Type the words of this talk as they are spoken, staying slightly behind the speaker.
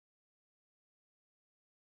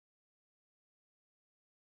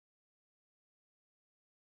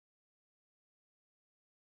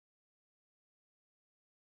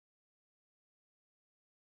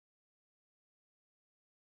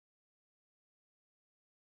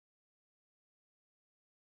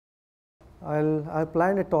I'll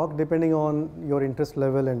plan a talk depending on your interest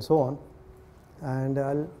level and so on, and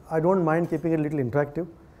I don't mind keeping it a little interactive.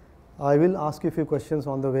 I will ask you a few questions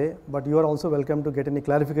on the way, but you are also welcome to get any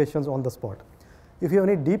clarifications on the spot. If you have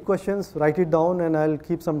any deep questions, write it down and I'll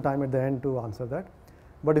keep some time at the end to answer that.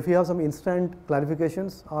 But if you have some instant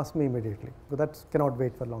clarifications, ask me immediately, because that cannot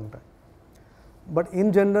wait for a long time. But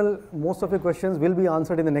in general, most of your questions will be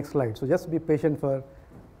answered in the next slide, so just be patient for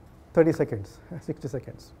 30 seconds, 60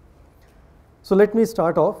 seconds. So let me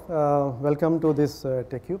start off. Welcome to this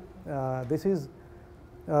TechCube. This is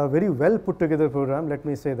a very well put together program, let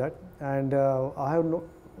me say that. And I have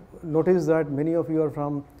noticed that many of you are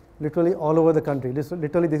from literally all over the country.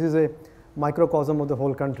 Literally this is a microcosm of the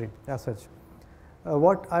whole country as such.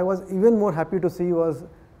 What I was even more happy to see was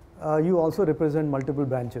you also represent multiple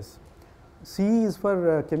branches. C is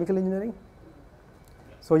for chemical engineering.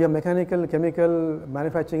 So your mechanical, chemical,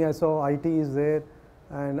 manufacturing, I saw IT is there,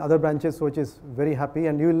 and other branches, which is very happy,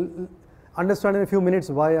 and you will understand in a few minutes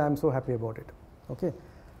why I am so happy about it. Okay.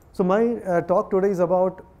 So my talk today is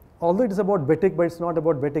about, although it is about BETiC, but it's not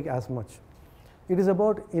about BETiC as much. It is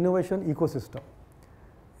about innovation ecosystem.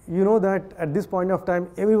 You know that at this point of time,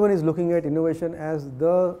 everyone is looking at innovation as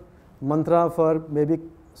the mantra for maybe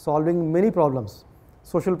solving many problems,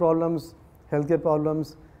 social problems, healthcare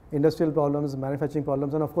problems, industrial problems, manufacturing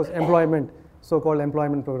problems, and of course employment, so-called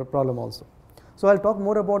employment problem also. So I'll talk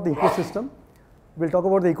more about the ecosystem. We'll talk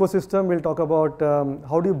about the ecosystem, we'll talk about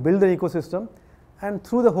how do you build the ecosystem, and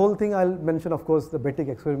through the whole thing I'll mention, of course, the BETiC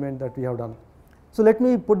experiment that we have done. So let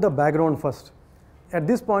me put the background first. At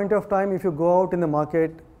this point of time, if you go out in the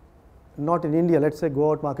market, not in India, let's say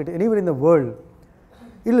go out market anywhere in the world,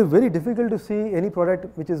 it will be very difficult to see any product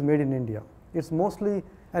which is made in India. It's mostly,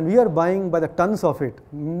 and we are buying by the tons of it,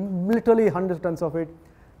 literally hundreds of tons of it,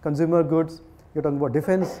 consumer goods, you're talking about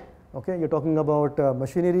defense, okay, you're talking about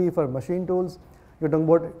machinery for machine tools, you're talking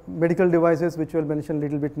about medical devices, which we'll mention a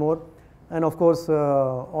little bit more, and of course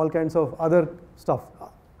all kinds of other stuff,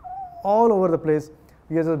 all over the place.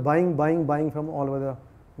 We are just buying from all over the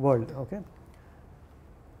world, okay.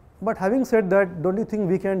 But having said that, don't you think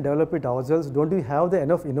we can develop it ourselves? Don't we have the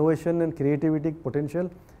enough innovation and creativity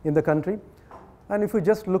potential in the country? And if you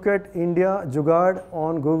just look at India Jugaad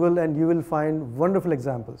on Google, and you will find wonderful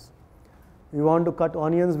examples. You want to cut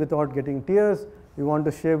onions without getting tears, you want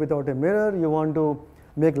to shave without a mirror, you want to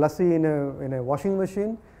make lassi in a washing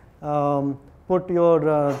machine, put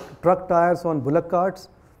your truck tires on bullock carts,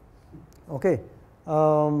 okay.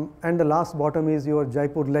 And the last bottom is your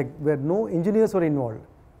Jaipur leg, where no engineers were involved.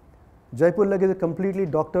 Jaipur leg is a completely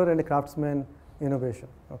doctor and a craftsman innovation,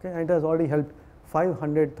 okay, and it has already helped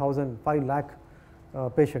 500,000, 5 lakh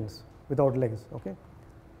patients without legs, okay.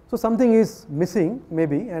 So something is missing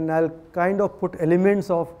maybe, and I'll kind of put elements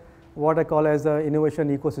of what I call as the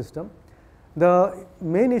innovation ecosystem. The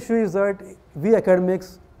main issue is that we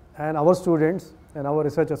academics and our students and our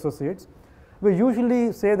research associates, we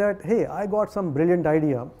usually say that, hey, I got some brilliant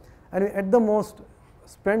idea, and we at the most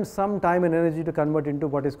spend some time and energy to convert into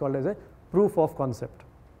what is called as a proof of concept,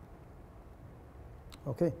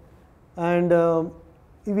 okay. And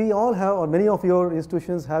we all have, or many of your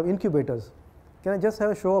institutions have incubators. Can I just have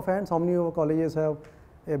a show of hands? How many of your colleges have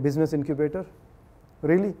a business incubator?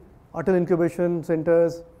 Really? Atal incubation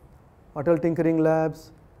centers, Atal tinkering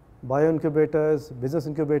labs, bio incubators, business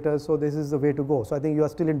incubators. So this is the way to go. So I think you are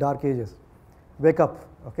still in dark ages. Wake up,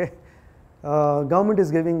 okay? Government is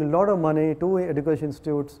giving a lot of money to education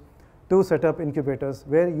institutes to set up incubators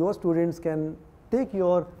where your students can take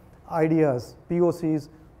your ideas, POCs,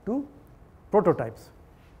 to prototypes,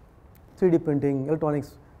 3D printing,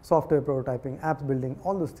 electronics, software prototyping, apps building,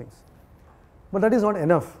 all those things. But that is not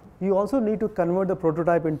enough. You also need to convert the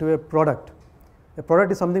prototype into a product. A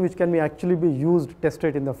product is something which can actually be used,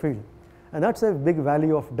 tested in the field. And that's a big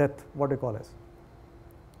value of death, what we call as.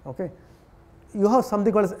 Okay. You have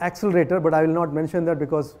something called as accelerator, but I will not mention that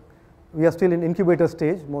because we are still in incubator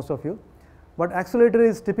stage, most of you. But accelerator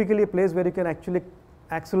is typically a place where you can actually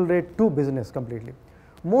accelerate to business completely.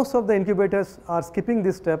 Most of the incubators are skipping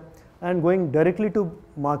this step and going directly to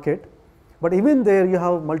market, but even there you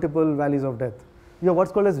have multiple valleys of death. You have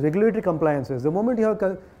what's called as regulatory compliances. The moment you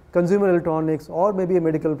have consumer electronics or maybe a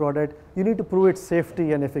medical product, you need to prove its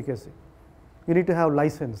safety and efficacy. You need to have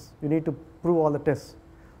license, you need to prove all the tests.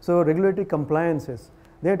 So regulatory compliances,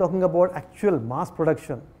 they are talking about actual mass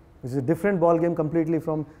production, which is a different ball game completely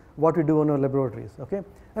from what we do in our laboratories, okay?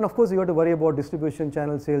 And of course you have to worry about distribution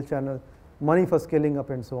channel, sales channel, money for scaling up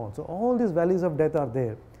and so on. So all these valleys of death are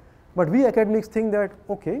there. But we academics think that,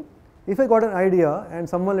 okay, if I got an idea and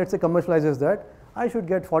someone, let's say, commercializes that, I should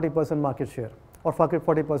get 40% market share or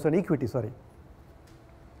 40% equity, sorry.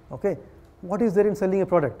 Okay. What is there in selling a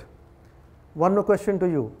product? One more question to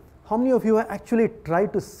you. How many of you have actually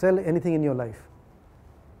tried to sell anything in your life?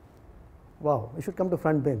 Wow, you should come to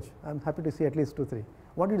front bench. I'm happy to see at least 2, 3.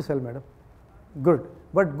 What did you sell, madam? Good.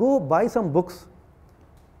 But go buy some books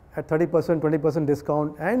at 30%, 20%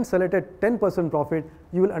 discount and sell it at 10% profit.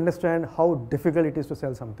 You will understand how difficult it is to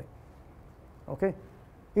sell something. Okay?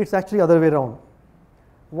 It's actually other way around.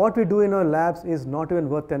 What we do in our labs is not even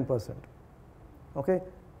worth 10%. Okay?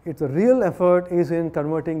 It's a real effort is in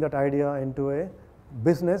converting that idea into a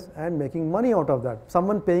business and making money out of that.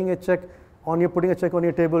 Someone paying a check on your, putting a check on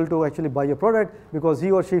your table to actually buy your product because he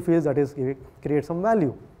or she feels that is create some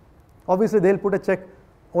value. Obviously, they'll put a check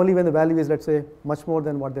only when the value is, let's say, much more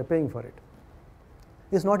than what they're paying for it.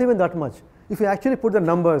 It's not even that much. If you actually put the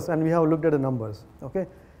numbers, and we have looked at the numbers, okay,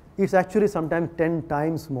 it's actually sometimes 10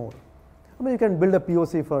 times more. I mean, you can build a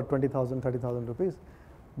POC for 20,000, 30,000 rupees,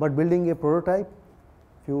 but building a prototype,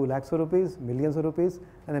 few lakhs of rupees, millions of rupees,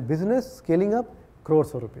 and a business scaling up,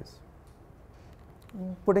 crores of rupees.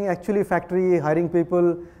 Putting actually factory, hiring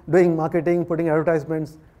people, doing marketing, putting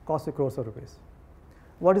advertisements, costs a crores of rupees.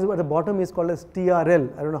 What is at the bottom is called as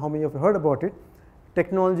TRL. I don't know how many of you heard about it.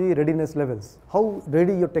 Technology readiness levels. How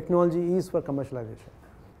ready your technology is for commercialization.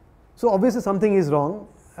 So obviously something is wrong,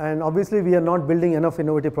 and obviously we are not building enough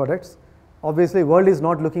innovative products. Obviously world is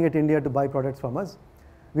not looking at India to buy products from us.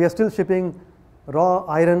 We are still shipping raw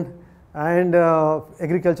iron and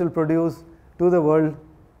agricultural produce to the world,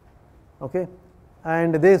 okay,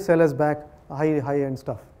 and they sell us back high-end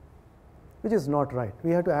stuff, which is not right.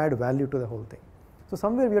 We have to add value to the whole thing. So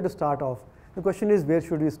somewhere we have to start off. The question is, where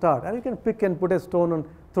should we start? And you can pick and put a stone on,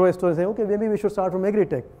 throw a stone and say, okay, maybe we should start from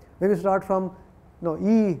agri-tech. Maybe start from,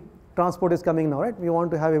 e-transport is coming now, right? We want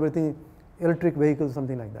to have everything, electric vehicles,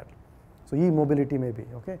 something like that. So e-mobility maybe,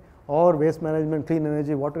 okay? Or waste management, clean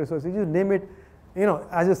energy, water resources, you name it.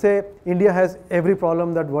 As you say, India has every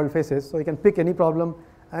problem that world faces, so you can pick any problem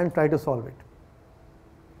and try to solve it.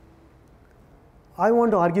 I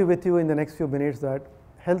want to argue with you in the next few minutes that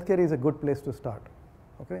healthcare is a good place to start.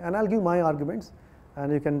 Okay, and I'll give my arguments,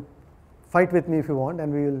 and you can fight with me if you want,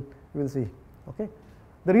 and we will see. Okay,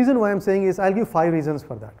 the reason why I'm saying is I'll give 5 reasons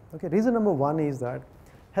for that. Okay, reason number 1 is that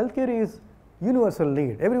healthcare is universal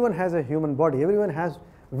need. Everyone has a human body. Everyone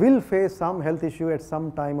will face some health issue at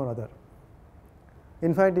some time or other.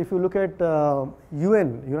 In fact, if you look at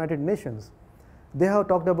UN, United Nations, they have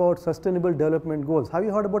talked about sustainable development goals. Have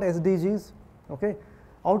you heard about SDGs? Okay,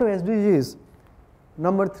 out of SDGs,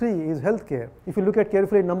 number 3 is healthcare. If you look at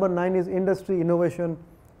carefully, number 9 is industry, innovation,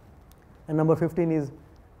 and number 15 is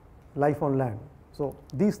life on land. So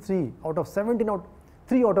these 3 out of 17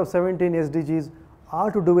 SDGs are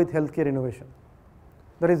to do with healthcare innovation.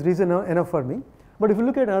 That is reason enough for me. But if you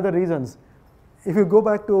look at other reasons, if you go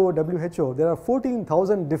back to WHO, there are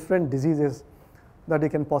 14,000 different diseases that you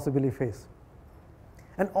can possibly face.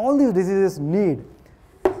 And all these diseases need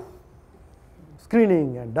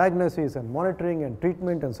screening and diagnosis and monitoring and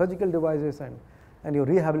treatment and surgical devices and your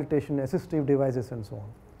rehabilitation assistive devices and so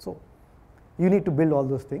on. So you need to build all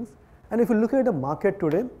those things. And if you look at the market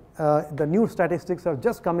today, the new statistics have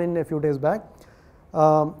just come in a few days back.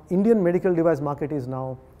 Indian medical device market is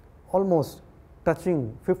now almost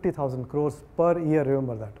touching 50,000 crores per year,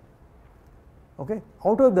 remember that. Okay?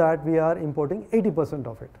 Out of that, we are importing 80%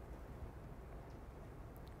 of it.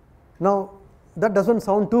 Now, that doesn't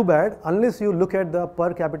sound too bad unless you look at the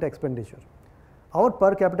per capita expenditure. Our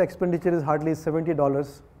per capita expenditure is hardly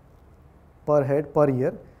 $70 per head per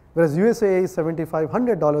year, whereas USA is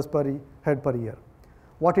 $7,500 per head per year.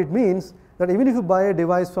 What it means that even if you buy a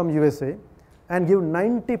device from USA and give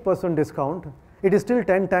 90% discount, it is still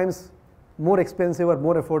 10 times more expensive or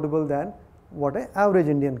more affordable than what an average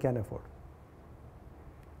Indian can afford.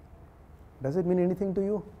 Does it mean anything to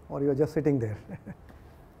you, or you are just sitting there?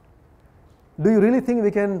 Do you really think we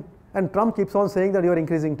can, and Trump keeps on saying that you are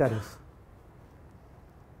increasing tariffs.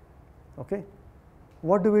 Okay?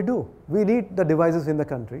 What do? We need the devices in the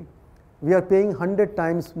country. We are paying 100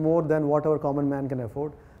 times more than what our common man can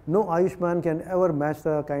afford. No Ayushman can ever match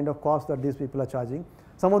the kind of cost that these people are charging.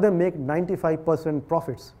 Some of them make 95%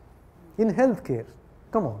 profits in healthcare.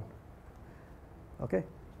 Come on. Okay?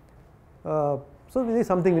 So this is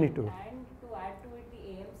something we need to. And to add to it, the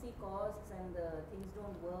AMC costs and the things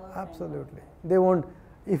don't work. Absolutely. They won't,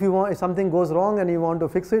 if something goes wrong and you want to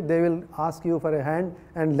fix it, they will ask you for a hand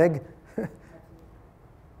and leg.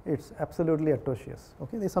 It's absolutely atrocious.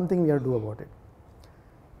 Okay, there's something we have to do about it.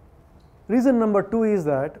 Reason number 2 is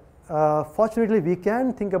that fortunately we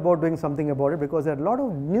can think about doing something about it because there are a lot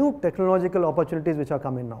of new technological opportunities which are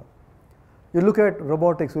coming now. You look at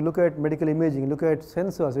robotics, you look at medical imaging, you look at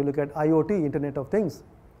sensors, you look at IoT, Internet of Things.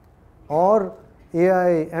 or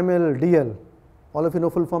AI, ML, DL. All of you know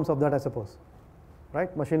full forms of that, I suppose,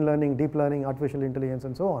 right? Machine learning, deep learning, artificial intelligence,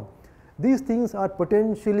 and so on. These things are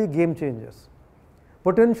potentially game changers.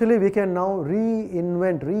 Potentially, we can now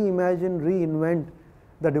reinvent, reimagine, reinvent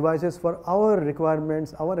the devices for our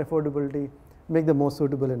requirements, our affordability, make them more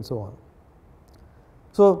suitable, and so on.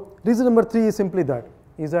 So, reason number 3 is simply that,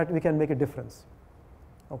 is that we can make a difference.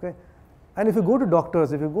 Okay? And if you go to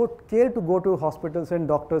doctors, if you care to go to hospitals and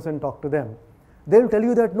doctors and talk to them, they will tell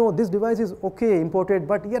you that no, this device is okay, imported,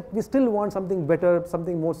 but yet we still want something better,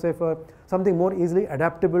 something more safer, something more easily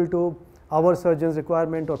adaptable to our surgeon's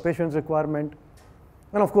requirement or patient's requirement.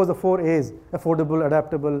 And of course, the 4 A's, affordable,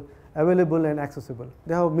 adaptable, available, and accessible.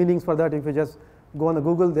 They have meanings for that. If you just go on the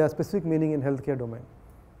Google, they have specific meaning in healthcare domain.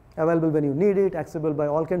 Available when you need it, accessible by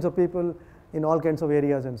all kinds of people, in all kinds of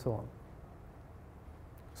areas, and so on.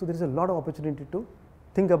 So there is a lot of opportunity to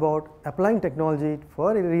think about applying technology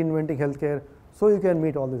for reinventing healthcare so you can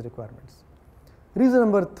meet all these requirements. Reason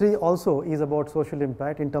number 3 also is about social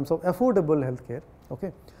impact in terms of affordable healthcare.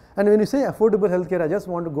 Okay? And when you say affordable healthcare, I just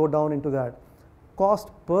want to go down into that. Cost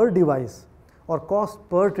per device or cost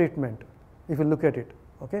per treatment, if you look at it,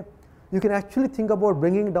 okay, you can actually think about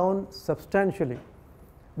bringing down substantially.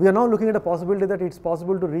 We are now looking at a possibility that it's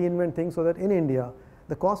possible to reinvent things so that in India,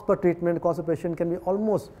 the cost per treatment, cost per patient can be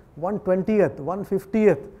almost 1/20th,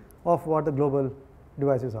 1/50th of what the global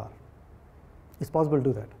devices are. It's possible to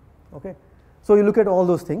do that. Okay? So you look at all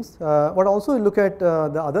those things, but also you look at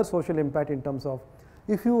the other social impact in terms of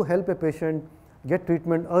if you help a patient get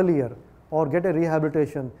treatment earlier or get a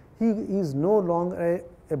rehabilitation, he is no longer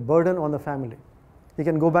a burden on the family. He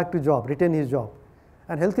can go back to job, retain his job.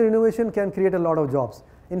 And healthcare innovation can create a lot of jobs.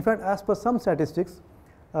 In fact, as per some statistics,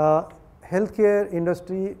 healthcare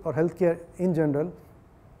industry or healthcare in general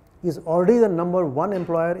is already the number 1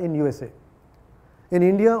 employer in USA. In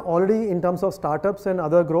India, already in terms of startups and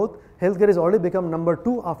other growth, healthcare has already become number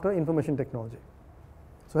 2 after information technology.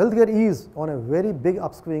 So healthcare is on a very big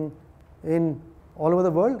upswing in all over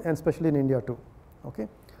the world and especially in India too. Okay?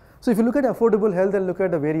 So if you look at affordable health and look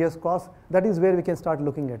at the various costs, that is where we can start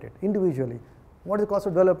looking at it individually. What is the cost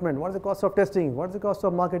of development? What is the cost of testing? What is the cost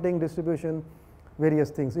of marketing, distribution,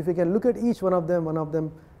 various things. If we can look at each one of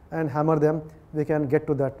them and hammer them, we can get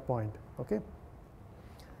to that point. Okay?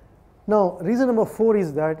 Now, reason number 4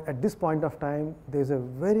 is that at this point of time, there is a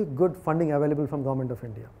very good funding available from Government of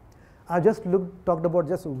India. I just talked about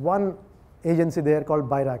just one agency there called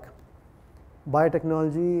B.Ravi.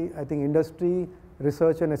 Biotechnology, I think Industry,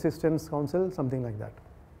 Research and Assistance Council, something like that.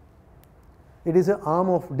 It is an arm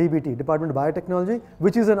of DBT, Department of Biotechnology,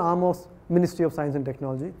 which is an arm of Ministry of Science and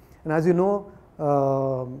Technology. And as you know,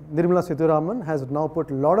 Nirmala Sitharaman has now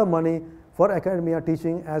put a lot of money for academia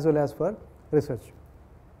teaching as well as for research.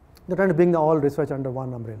 They are trying to bring all research under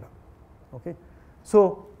one umbrella. Okay?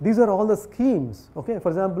 So these are all the schemes. Okay? For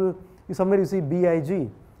example, somewhere you see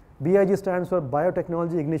BIG. BIG stands for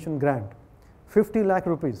Biotechnology Ignition Grant, 50 lakh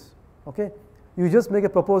rupees. Okay? You just make a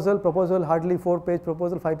proposal, hardly 4-page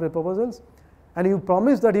proposal, 5-page proposals, and you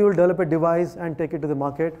promise that you will develop a device and take it to the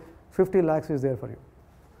market. 50 lakhs is there for you.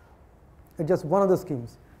 It's just one of the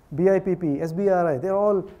schemes. BIPP, SBRI,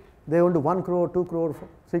 they own to 1 crore, 2 crore,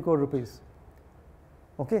 3 crore rupees.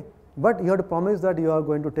 Okay? But you have to promise that you are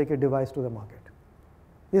going to take a device to the market.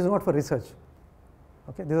 This is not for research.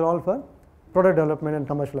 Okay? These are all for product development and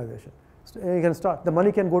commercialization. So you can start. The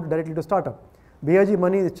money can go directly to startup. BIG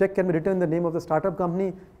money, the check can be written in the name of the startup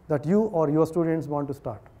company that you or your students want to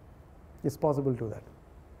start. It's possible to do that.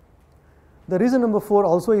 The reason number 4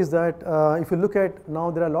 also is that if you look at now,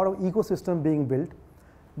 there are a lot of ecosystem being built.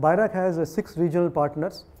 B.Ravi has 6 regional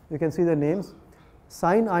partners. You can see the names.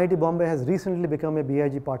 Sign IIT Bombay has recently become a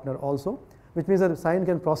BIG partner also, which means that Sign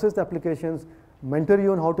can process the applications, mentor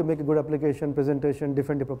you on how to make a good application, presentation,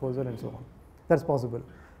 defend a proposal, and so on. That's possible.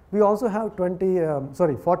 We also have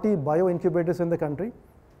 40 bio incubators in the country,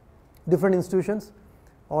 different institutions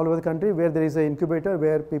all over the country where there is an incubator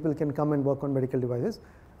where people can come and work on medical devices.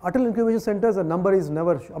 Atal Incubation Centers, the number is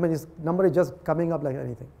number is just coming up like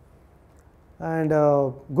anything. And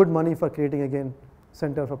good money for creating again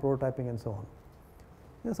center for prototyping and so on.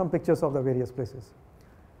 There are some pictures of the various places.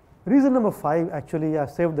 Reason number 5, actually I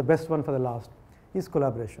have saved the best one for the last, is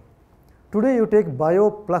collaboration. Today you take bio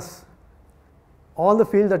plus all the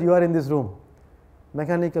fields that you are in this room,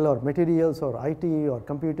 mechanical or materials or IT or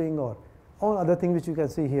computing or all other things which you can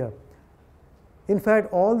see here. In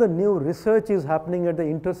fact, all the new research is happening at the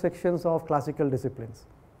intersections of classical disciplines.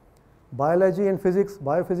 Biology and physics,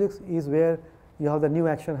 biophysics is where you have the new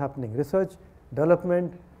action happening, research,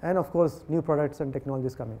 development, and of course new products and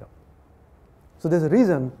technologies coming up. So there's a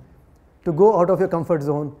reason to go out of your comfort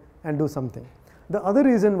zone and do something. The other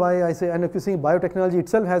reason why I say, and if you see biotechnology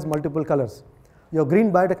itself has multiple colors. Your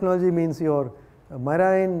green biotechnology means your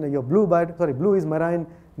marine, your blue blue is marine,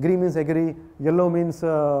 green means agri, yellow means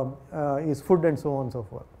is food, and so on and so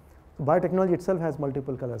forth. So biotechnology itself has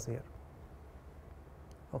multiple colors here.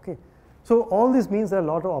 Okay. So all this means there are a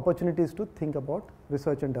lot of opportunities to think about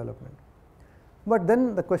research and development. But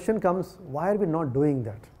then the question comes, why are we not doing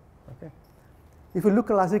that? Okay. If you look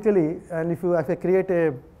classically, and if I create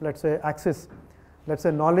a, let's say, axis, let's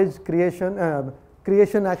say knowledge creation,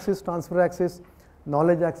 creation axis, transfer axis,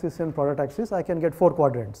 knowledge axis, and product axis, I can get 4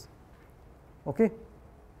 quadrants. Okay.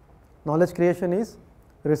 Knowledge creation is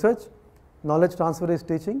research, knowledge transfer is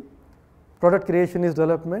teaching, product creation is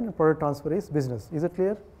development, and product transfer is business. Is it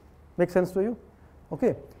clear? Make sense to you?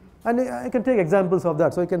 Okay. And I can take examples of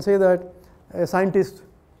that. So you can say that a scientist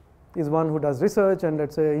is one who does research, and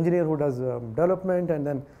let's say engineer who does development, and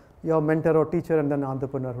then your mentor or teacher, and then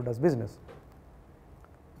entrepreneur who does business.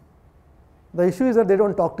 The issue is that they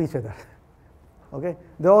don't talk to each other. Okay,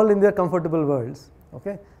 they're all in their comfortable worlds.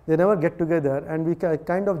 Okay, they never get together, and we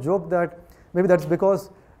kind of joke that maybe that's because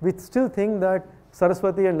we still think that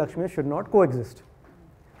Saraswati and Lakshmi should not coexist.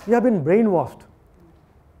 We have been brainwashed.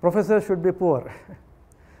 Professors should be poor.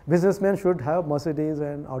 Businessmen should have Mercedes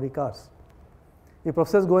and Audi cars. If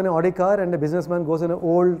professors go in an Audi car and a businessman goes in an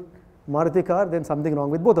old Maruti car, then something wrong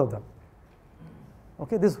with both of them.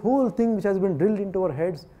 Okay, this whole thing which has been drilled into our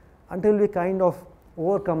heads, until we kind of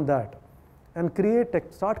overcome that and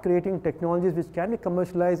start creating technologies which can be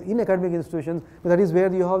commercialized in academic institutions, that is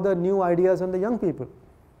where you have the new ideas and the young people.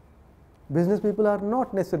 Business people are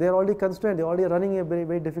not necessarily, they are already constrained, they are already running a very,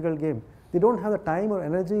 very difficult game. They don't have the time or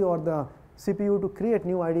energy or the CPU to create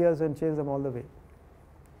new ideas and change them all the way.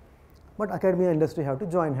 But academia and industry have to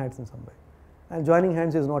join hands in some way. And joining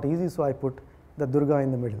hands is not easy, so I put the Durga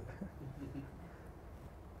in the middle.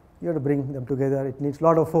 You have to bring them together, it needs a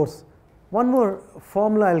lot of force. One more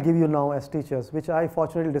formula I'll give you now as teachers, which I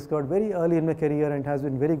fortunately discovered very early in my career and has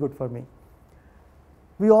been very good for me.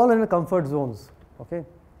 We all are in comfort zones, okay?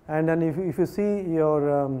 And then if you see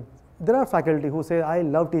your, there are faculty who say, I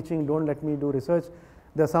love teaching, don't let me do research.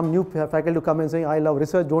 There are some new faculty who come and say, I love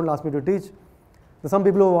research, don't ask me to teach. There are some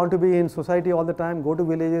people who want to be in society all the time, go to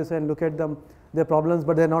villages and look at their problems,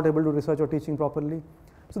 but they're not able to research or teaching properly.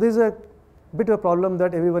 So there's a bit of a problem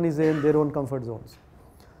that everyone is in their own comfort zones.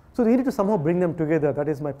 So we need to somehow bring them together. That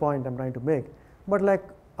is my point I'm trying to make. But like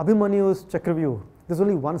Abhimanyu's Chakravyuh, there's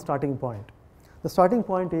only one starting point. The starting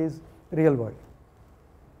point is real world.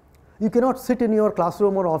 You cannot sit in your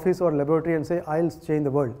classroom or office or laboratory and say, I'll change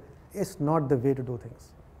the world. It's not the way to do things.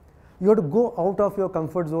 You have to go out of your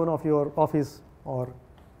comfort zone of your office or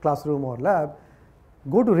classroom or lab,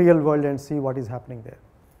 go to real world and see what is happening there.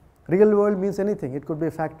 Real world means anything. It could be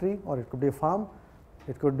a factory, or it could be a farm,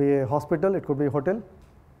 it could be a hospital, it could be a hotel.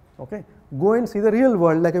 Okay? Go and see the real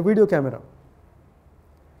world like a video camera.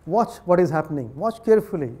 Watch what is happening. Watch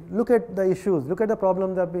carefully. Look at the issues. Look at the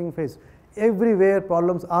problems that are being faced. Everywhere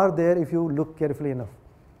problems are there if you look carefully enough.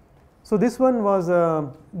 So this one was,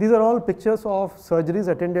 these are all pictures of surgeries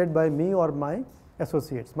attended by me or my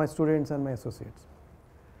associates, my students and my associates.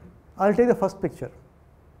 I'll take the first picture.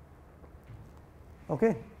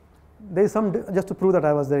 Okay? There is some, just to prove that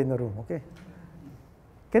I was there in the room. Okay?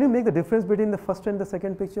 Can you make the difference between the first and the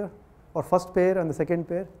second picture, or first pair and the second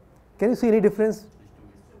pair? Can you see any difference?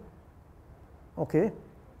 Okay.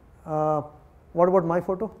 What about my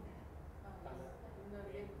photo?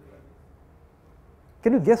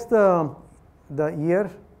 Can you guess the year?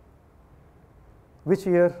 Which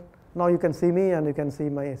year? Now you can see me and you can see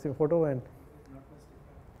my photo, and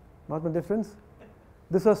not much difference.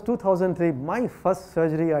 This was 2003, my first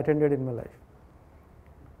surgery I attended in my life.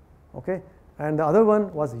 Okay, and the other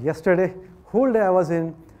one was yesterday. Whole day I was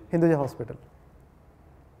in Hinduja Hospital.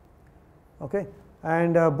 Okay,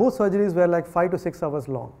 and both surgeries were like 5 to 6 hours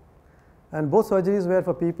long, and both surgeries were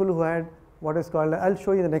for people who had what is called, I'll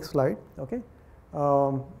show you the next slide. Okay,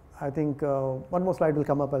 I think one more slide will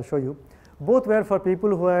come up, I'll show you. Both were for people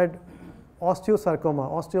who had osteosarcoma.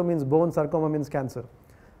 Osteo means bone, sarcoma means cancer.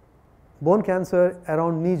 Bone cancer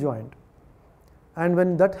around knee joint. And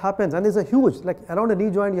when that happens, and there's a huge, like around the knee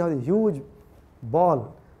joint, you have a huge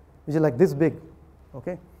ball, which is like this big.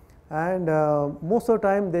 Okay, and most of the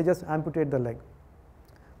time they just amputate the leg.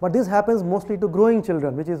 But this happens mostly to growing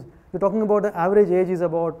children, which is, you're talking about the average age is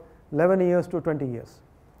about 11 years to 20 years.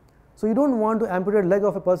 So you don't want to amputate leg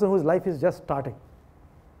of a person whose life is just starting.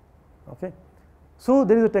 Okay, so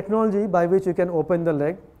there is a technology by which you can open the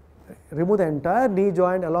leg, remove the entire knee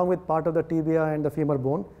joint along with part of the tibia and the femur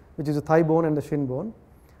bone, which is the thigh bone and the shin bone,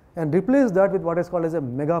 and replace that with what is called as a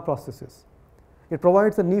mega prosthesis. It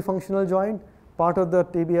provides the knee functional joint, part of the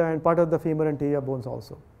tibia and part of the femur and tibia bones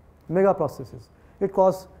also. Mega prosthesis. It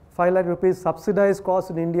costs 5 lakh rupees. Subsidized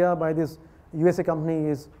cost in India by this USA company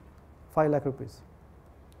is 5 lakh rupees.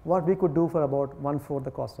 What we could do for about 1/4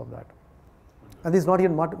 the cost of that. And this is not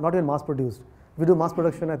even mass produced. If we do mass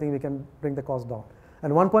production, I think we can bring the cost down.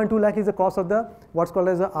 And 1.2 lakh is the cost of the what's called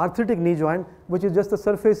as the arthritic knee joint, which is just the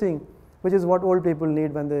surfacing, which is what old people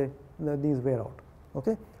need when the knees wear out.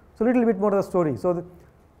 Okay, so a little bit more of the story. So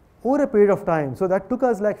over a period of time, so that took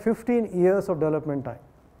us like 15 years of development time.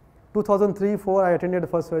 2003-4, I attended the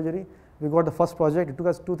first surgery. We got the first project. It took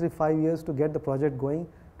us 2, 3, 5 years to get the project going.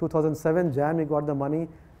 2007 Jan, we got the money,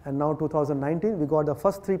 and now 2019, we got the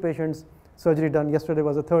first 3 patients surgery done. Yesterday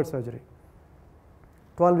was the 3rd surgery.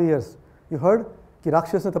 12 years. You heard कि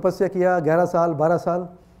राक्षस ने तपस्या किया 11 साल 12 साल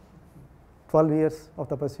 12 years of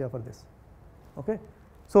tapasya for this. Okay,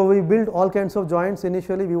 so we built all kinds of joints.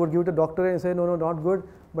 Initially we would give it to doctor and say no, not good,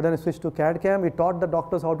 but then we switched to CAD CAM. We taught the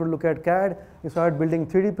doctors how to look at CAD. We started building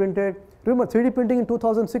 3D printed. Remember, 3D printing in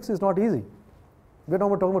 2006 is not easy. We're now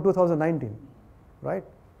talking about 2019, right?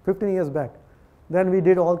 15 years back. Then we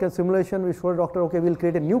did all kinds of simulation. We showed the doctor, okay, we'll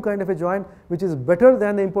create a new kind of a joint which is better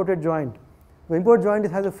than the imported joint. The imported joint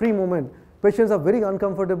has a free movement. Patients are very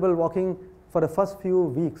uncomfortable walking for the first few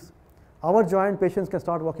weeks. Our joint, patients can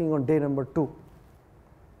start walking on day number 2.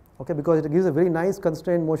 Okay, because it gives a very nice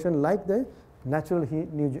constrained motion like the natural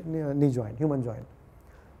knee joint, human joint.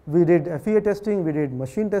 We did FEA testing, we did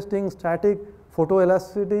machine testing, static,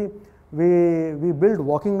 photoelasticity. We built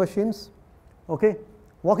walking machines. Okay,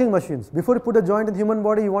 walking machines. Before you put a joint in the human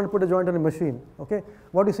body, you want to put a joint on a machine. Okay,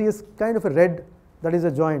 what you see is kind of a red, that is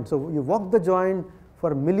a joint. So you walk the joint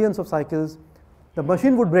for millions of cycles, the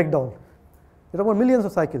machine would break down. There are about millions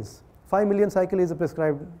of cycles. 5 million cycles is a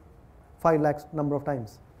prescribed 5 lakhs number of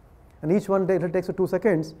times. And each one it takes you 2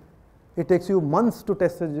 seconds. It takes you months to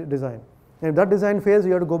test the design. And if that design fails,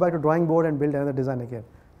 you have to go back to drawing board and build another design again.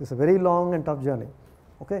 It's a very long and tough journey.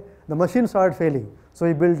 Okay, the machine started failing. So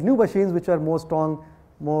we built new machines which are more strong,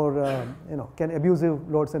 more can abusive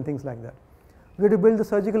loads and things like that. We had to build the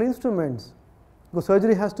surgical instruments. Because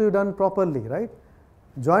surgery has to be done properly, right?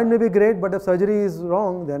 Joint may be great, but if surgery is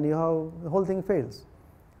wrong, then the whole thing fails.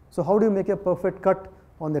 So how do you make a perfect cut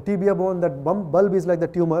on the tibia bone? That bulb is like the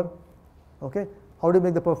tumor. Okay, how do you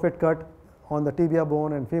make the perfect cut on the tibia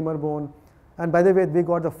bone and femur bone? And by the way, we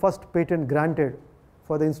got the first patent granted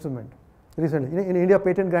for the instrument recently. In India,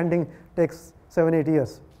 patent granting takes 7-8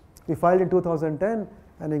 years. We filed in 2010,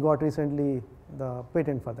 and we got recently the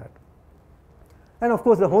patent for that. And of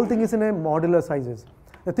course, the whole thing is in a modular sizes.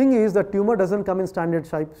 The thing is that tumor doesn't come in standard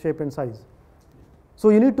shape and size. So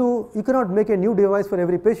you cannot make a new device for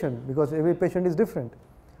every patient because every patient is different.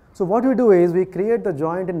 So what we do is we create the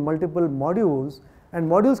joint in multiple modules, and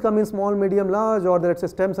modules come in small, medium, large, or let's say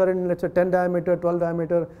stems are in, let's say 10 diameter, 12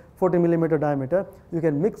 diameter, 40 millimeter diameter. You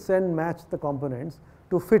can mix and match the components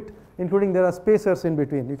to fit, including there are spacers in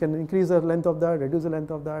between. You can increase the length of that, reduce the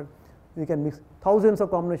length of that. We can mix, thousands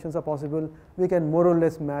of combinations are possible. We can more or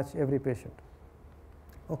less match every patient.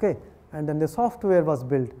 Okay, and then the software was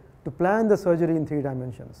built to plan the surgery in 3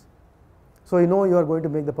 dimensions. So you know you are going to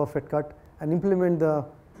make the perfect cut and implement the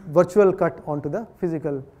virtual cut onto the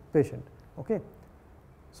physical patient. Okay,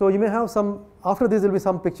 so you may have some, after this there will be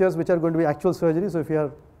some pictures which are going to be actual surgery. So if you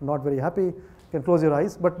are not very happy, you can close your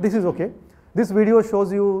eyes, but this is okay. This video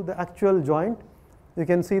shows you the actual joint. You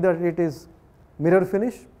can see that it is mirror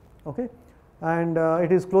finish. Okay, and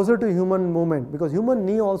it is closer to human movement, because human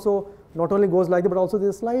knee also not only goes like that, but also there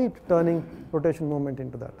is slight turning rotation movement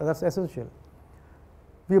into that. That's essential.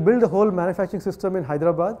 We built the whole manufacturing system in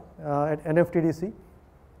Hyderabad at NFTDC,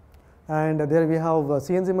 and there we have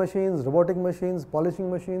CNC machines, robotic machines,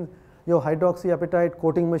 polishing machines, you have hydroxyapatite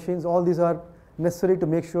coating machines. All these are necessary to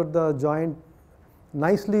make sure the joint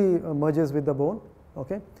nicely merges with the bone.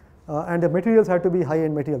 Okay, and the materials have to be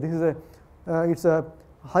high-end material. This is it's a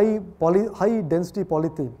high density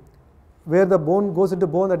polythene, where the bone goes into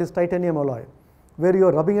bone, that is titanium alloy. Where you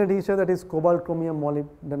are rubbing at each other, that is cobalt, chromium,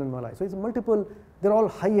 molybdenum alloy. So it's multiple, they're all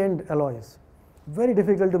high-end alloys. Very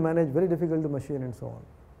difficult to manage, very difficult to machine, and so on.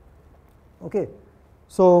 Okay,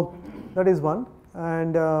 so that is one,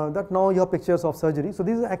 and that now you have pictures of surgery. So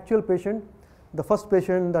this is the actual patient, the first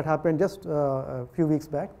patient that happened just a few weeks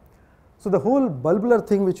back. So the whole bulbular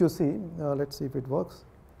thing which you see, let's see if it works.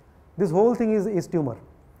 This whole thing is tumor.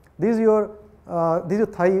 This is your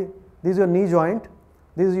thigh, this is your knee joint,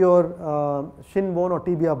 this is your shin bone or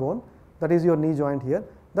tibia bone, that is your knee joint here.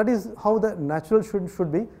 That is how the natural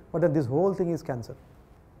should be, but then this whole thing is cancer.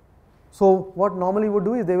 So what normally would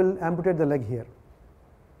do is they will amputate the leg here.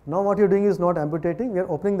 Now what you're doing is not amputating, we are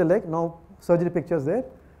opening the leg. Now surgery pictures there.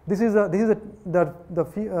 This is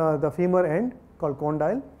the femur end called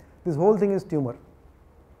condyle. This whole thing is tumor.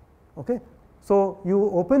 Okay, so you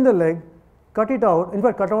open the leg, cut it out. In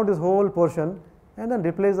fact, cut out this whole portion and then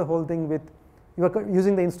replace the whole thing with. You are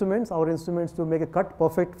using the instruments, our instruments, to make a cut,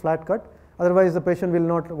 perfect flat cut. Otherwise, the patient will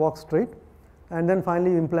not walk straight. And then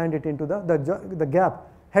finally implant it into the gap.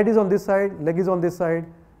 Head is on this side, leg is on this side.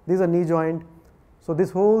 This is a knee joint. So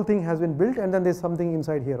this whole thing has been built, and then there's something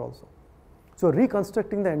inside here also. So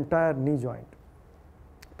reconstructing the entire knee joint,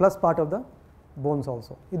 plus part of the bones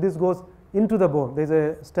also. If this goes into the bone, there's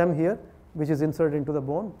a stem here which is inserted into the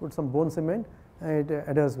bone, put some bone cement, and it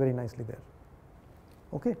adheres very nicely there.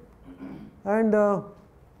 Okay, and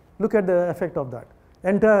look at the effect of that.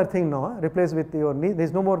 Entire thing now replaced with your knee.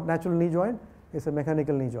 There's no more natural knee joint, it's a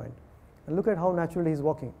mechanical knee joint. And look at how naturally he's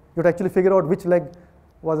walking. You have to actually figure out which leg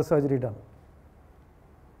was the surgery done.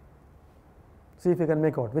 See if you can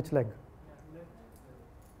make out which leg.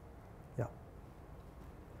 Yeah.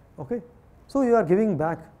 Okay. So you are giving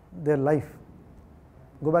back their life.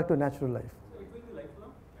 Go back to natural life. So it will be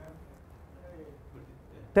lifelong?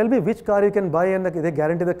 Tell me which car you can buy and they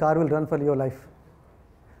guarantee the car will run for your life.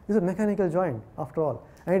 This is a mechanical joint after all,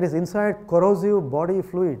 and it is inside corrosive body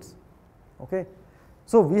fluids. Okay.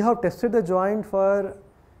 So we have tested the joint for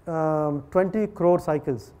 20 crore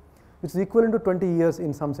cycles, which is equivalent to 20 years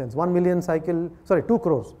in some sense. 1 million cycle, sorry, 2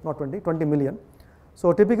 crores, not 20, 20 million.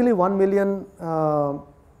 So typically 1 million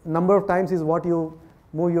number of times is what you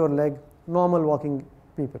move your leg, normal walking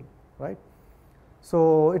people, right?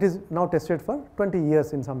 So it is now tested for 20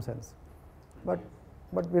 years in some sense, but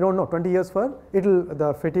we don't know 20 years for it'll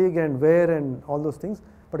the fatigue and wear and all those things.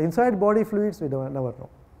 But inside body fluids we don't never know.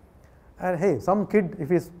 And hey, some kid,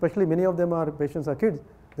 if especially many of them are patients are kids,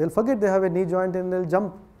 they'll forget they have a knee joint and they'll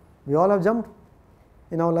jump. We all have jumped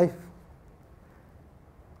in our life.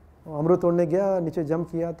 अमरूद तोड़ने गया नीचे jump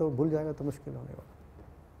किया तो भूल जाएगा तो मुश्किल होने वाला.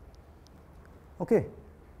 Okay,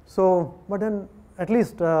 so but then at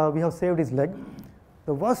least we have saved his leg.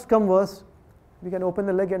 The worst come worst, we can open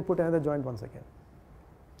the leg and put another joint once again.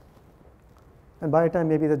 And by the time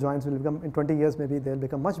maybe the joints will become, in 20 years maybe they'll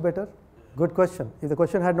become much better. Good question. If the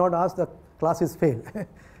question had not asked, the class is failed.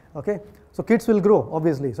 Okay, so kids will grow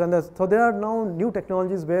obviously. So there are now new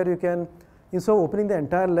technologies where you can, instead of opening the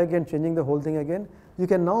entire leg and changing the whole thing again, you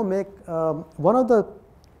can now make one of the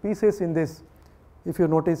pieces in this, if you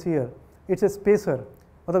notice here, it's a spacer.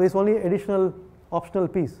 Otherwise, it's only additional optional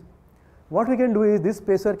piece. What we can do is this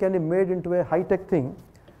spacer can be made into a high-tech thing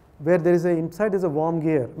where there is inside is a worm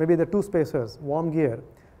gear, maybe the two spacers, worm gear,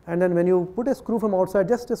 and then when you put a screw from outside,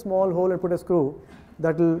 just a small hole and put a screw,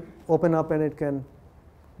 that will open up and it can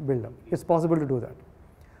build up. It's possible to do that.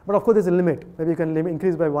 But of course, there's a limit. Maybe you can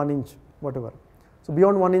increase by 1 inch, whatever. So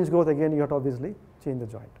beyond 1 inch growth, again, you have to obviously change the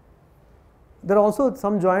joint. There are also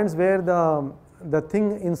some joints where the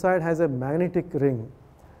thing inside has a magnetic ring.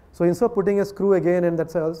 So instead of putting a screw again, and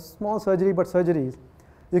that's a small surgery, but surgeries,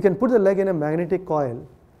 you can put the leg in a magnetic coil,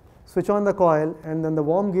 switch on the coil, and then the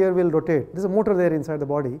worm gear will rotate. There's a motor there inside the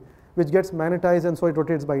body, which gets magnetized, and so it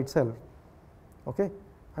rotates by itself. Okay,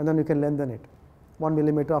 and then you can lengthen it 1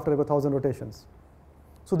 millimeter after about 1,000 rotations.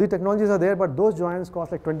 So the technologies are there, but those joints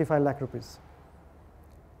cost like 25 lakh rupees.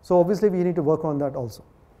 So obviously we need to work on that also.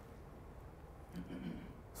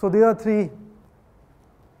 So there are three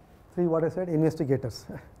what I said, investigators.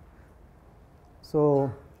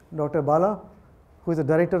 So Dr. Bala, who is the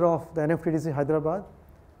director of the NFTDC Hyderabad,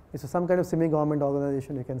 it's some kind of semi-government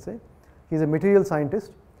organization, you can say. He's a material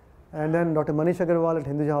scientist. And then Dr. Manish Agarwal at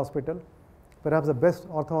Hinduja Hospital, perhaps the best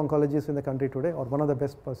ortho-oncologist in the country today, or one of the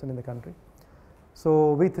best person in the country.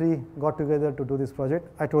 So we three got together to do this project.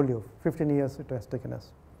 I told you, 15 years it has taken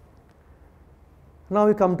us. Now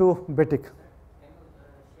we come to BETiC. Can you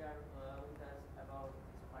share with us about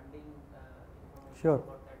funding information Sure.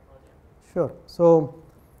 about that project? Sure. So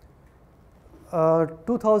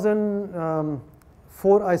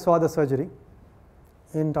 2004 I saw the surgery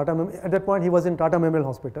in Tata Memorial. At that point he was in Tata Memorial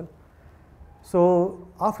Hospital. So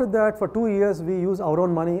after that, for 2 years we used our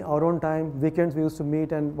own money, our own time, weekends we used to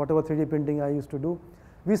meet, and whatever 3D printing I used to do,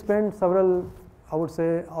 we spent several, I would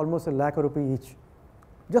say almost a lakh rupee each,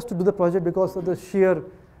 just to do the project because of the sheer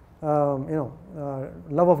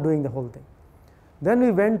love of doing the whole thing. Then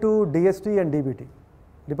we went to DST and DBT,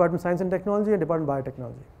 Department of Science and Technology and Department of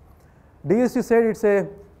Biotechnology. DST said it's a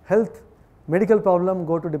health medical problem,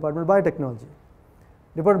 go to Department of Biotechnology.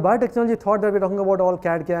 Department of Biotechnology thought that we're talking about all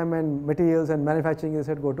CAD/CAM and materials and manufacturing. They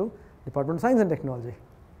said go to Department of Science and Technology.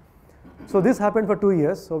 So this happened for 2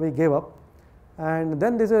 years, so we gave up. And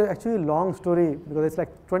then there's a actually long story because it's like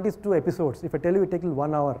 22 episodes. If I tell you, it takes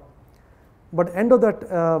 1 hour. But end of that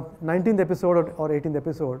 19th episode or 18th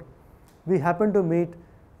episode, we happened to meet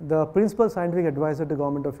the principal scientific advisor to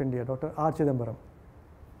Government of India, Dr. R. Chidambaram.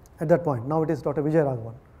 At that point, now it is Dr. Vijay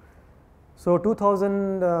Raghavan. So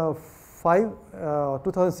 2005,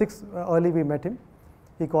 2006 early we met him.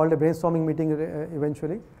 He called a brainstorming meeting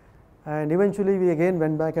eventually. And eventually we again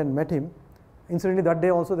went back and met him. Incidentally, that day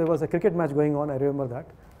also there was a cricket match going on, I remember that.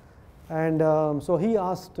 And so he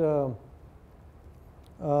asked, so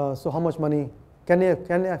how much money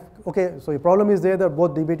okay, so the problem is there that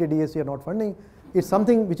both DBT and DSC are not funding. It's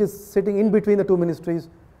something which is sitting in between the two ministries.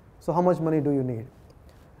 So how much money do you need?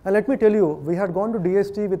 And let me tell you, we had gone to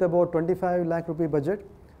DST with about 25 lakh rupee budget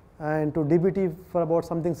and to DBT for about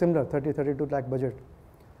something similar, 32 lakh budget.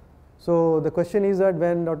 So the question is that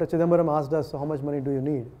when Dr. Chidambaram asked us, so how much money do you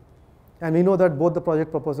need? And we know that both the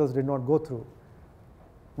project proposals did not go through.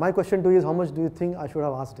 My question to you is, how much do you think I should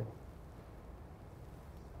have asked him?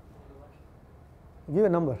 Give a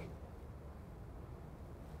number.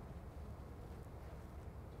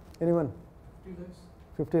 Anyone?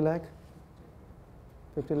 50 lakh?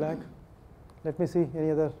 50 lakh? Let me see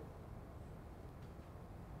any other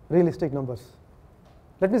realistic numbers.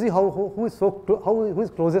 Let me see who is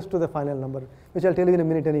closest to the final number, which I'll tell you in a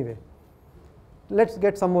minute anyway. Let's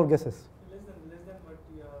get some more guesses. Less than what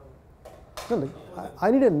you have. No,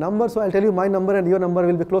 I need a number, so I'll tell you my number and your number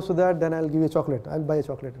will be close to that, then I'll give you a chocolate. I'll buy a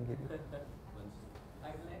chocolate and give you.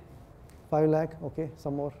 5 lakh, okay,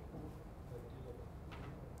 some more.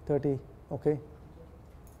 30, okay.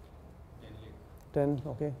 10,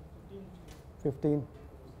 okay. 15.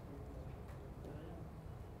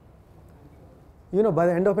 You know, by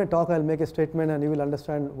the end of my talk, I'll make a statement and you will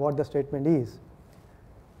understand what the statement is.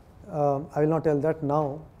 I will not tell that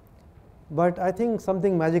now, but I think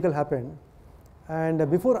something magical happened. And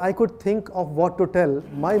before I could think of what to tell,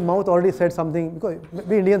 my mouth already said something, because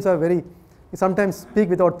we Indians are we sometimes speak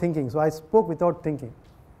without thinking. So I spoke without thinking.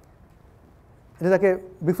 It is like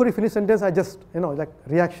before you finish sentence, I just, like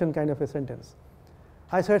reaction kind of a sentence.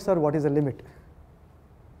 I said, sir, what is the limit?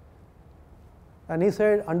 And he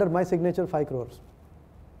said, under my signature, 5 crores.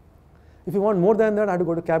 If you want more than that, I have to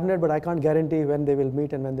go to cabinet, but I can't guarantee when they will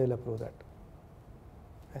meet and when they will approve that.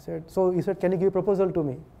 I said, so he said, can you give a proposal to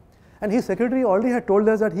me? And his secretary already had told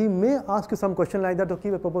us that he may ask you some question like that to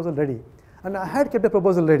keep a proposal ready. And I had kept a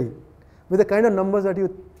proposal ready with the kind of numbers that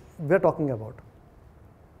you were talking about.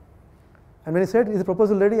 And when he said, is the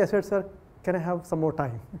proposal ready? I said, sir, can I have some more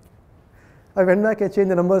time? I went back and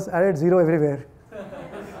changed the numbers, added 0 everywhere.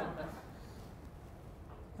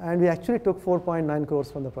 And we actually took 4.9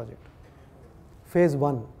 crores from the project. Phase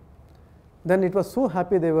 1. Then it was so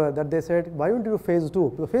happy they were that they said, why don't you do phase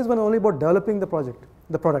 2? Because phase 1 is only about developing the product.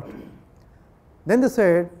 Then they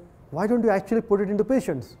said, why don't you actually put it into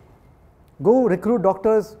patients? Go recruit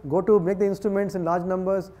doctors, go to make the instruments in large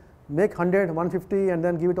numbers, make 100, 150 and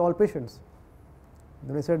then give it to all patients.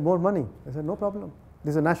 Then we said, more money. They said, no problem.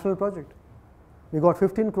 This is a national project. We got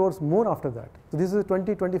 15 crores more after that. So this is a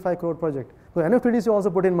 20-25 crore project. So NFTDC also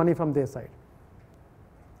put in money from their side.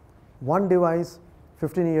 One device,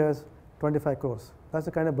 15 years, 25 crores. That's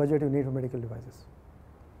the kind of budget you need for medical devices.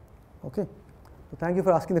 Okay. So thank you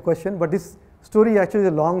for asking the question. But this story actually is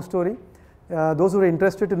a long story. Those who are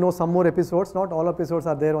interested to know some more episodes, not all episodes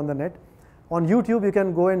are there on the net. On YouTube, you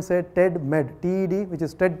can go and say TED Med, TED, which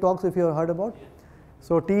is TED Talks if you have heard about.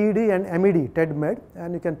 So TED and MED, TED Med,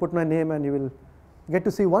 and you can put my name and you will get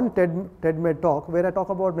to see one TED Med talk where I talk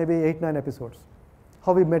about maybe 8-9 episodes.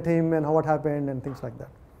 How we met him and how it happened and things like that.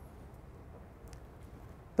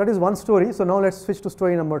 That is one story. So now let's switch to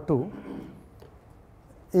story number 2.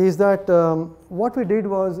 Is that what we did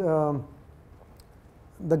was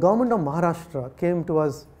the government of Maharashtra came to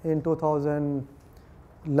us in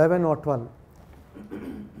 2011 or 12.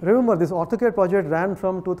 Remember, this OrthoCare project ran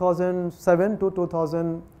from 2007 to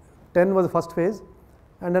 2010 was the first phase,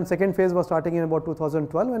 and then second phase was starting in about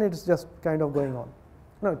 2012, and it's just kind of going on.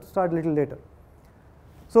 No, it started a little later.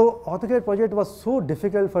 So OrthoCare project was so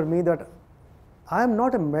difficult for me that I am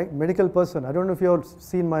not a medical person. I don't know if you have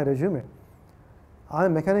seen my resume. I'm a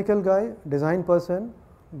mechanical guy, design person,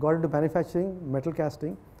 got into manufacturing, metal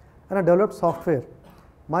casting, and I developed software.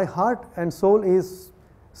 My heart and soul is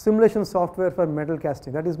simulation software for metal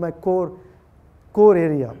casting. That is my core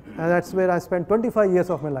area, and that's where I spent 25 years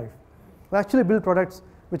of my life. I actually build products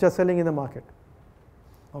which are selling in the market.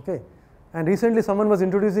 Okay, and recently someone was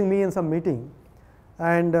introducing me in some meeting,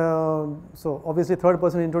 and so obviously third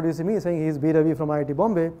person introducing me saying he is B.Ravi from IIT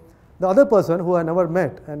Bombay. The other person who I never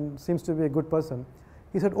met and seems to be a good person,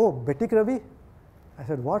 he said, oh, BETiC Ravi? I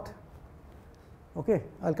said, what? Okay,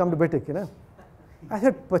 I'll come to BETiC, you know. I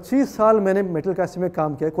said 25 साल मैंने metal casting में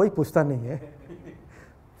काम किया, कोई पूछता नहीं है.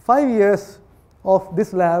 5 years of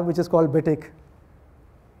this lab which is called BETiC.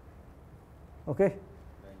 Okay,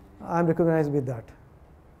 I'm recognized with that.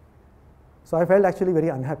 So I felt actually very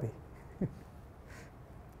unhappy.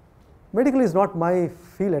 Medical is not my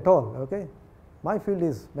field at all, okay. My field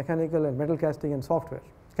is mechanical and metal casting and software,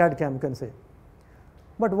 CAD-CAM you can say.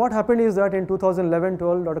 But what happened is that in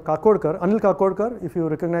 2011-12, Dr. Kakodkar, Anil Kakodkar, if you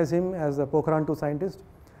recognize him as the Pokhran 2 scientist,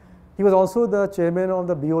 he was also the chairman of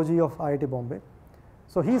the BOG of IIT Bombay.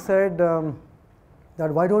 So he said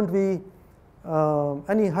that why don't we,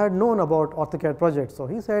 and he had known about OrthoCAD projects. So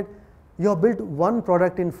he said, you have built one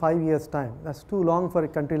product in 5 years' time. That's too long for a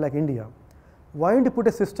country like India. Why don't you put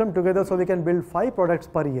a system together so we can build 5 products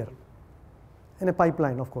per year in a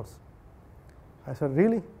pipeline, of course. I said,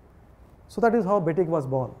 really? So that is how BETiC was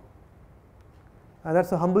born. And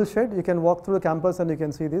that's a humble shed. You can walk through the campus and you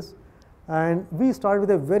can see this. And we started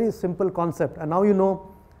with a very simple concept. And now you know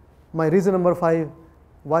my reason number 5,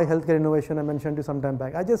 why healthcare innovation I mentioned to you some time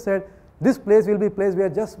back. I just said, this place will be a place where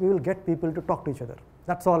we will get people to talk to each other.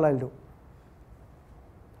 That's all I'll do.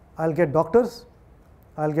 I'll get doctors,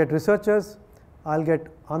 I'll get researchers, I'll get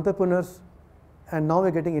entrepreneurs, and now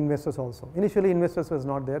we're getting investors also. Initially investors was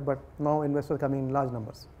not there, but now investors coming in large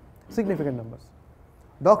numbers, significant numbers.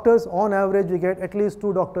 Doctors, on average, we get at least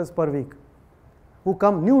 2 doctors per week who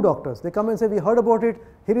come, new doctors. They come and say, we heard about it,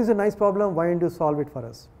 here is a nice problem, why don't you solve it for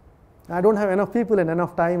us? I don't have enough people and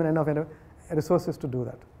enough time and enough resources to do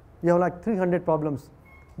that. We have like 300 problems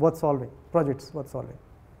worth solving, projects worth solving.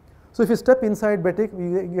 So if you step inside BETiC,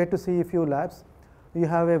 you get to see a few labs. You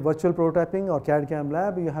have a virtual prototyping or CAD-CAM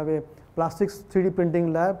lab, you have a plastics 3D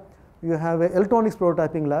printing lab, you have a electronics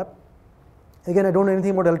prototyping lab. Again, I don't know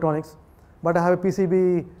anything about electronics, but I have a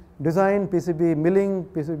PCB design, PCB milling,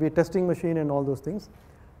 PCB testing machine and all those things.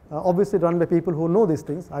 Obviously run by people who know these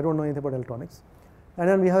things. I don't know anything about electronics. And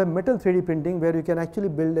then we have a metal 3D printing where you can actually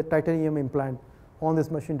build a titanium implant on this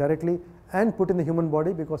machine directly and put in the human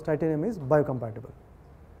body because titanium is biocompatible.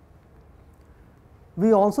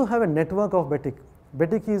 We also have a network of BETiC.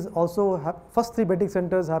 BETiC is also, first 3 BETiC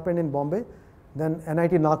centers happened in Bombay, then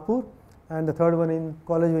NIT Nagpur, and the third one in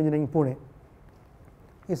College of Engineering Pune.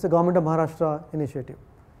 It's the government of Maharashtra initiative.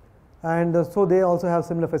 And so they also have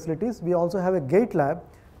similar facilities. We also have a gate lab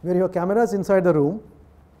where your camera is inside the room,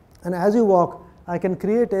 and as you walk, I can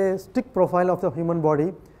create a stick profile of the human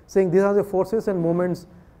body saying these are the forces and movements,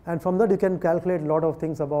 and from that you can calculate a lot of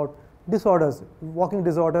things about disorders, walking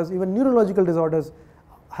disorders, even neurological disorders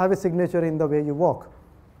have a signature in the way you walk.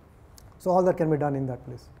 So all that can be done in that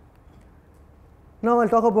place. Now I'll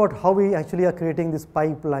talk about how we actually are creating this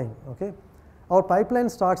pipeline. Okay, our pipeline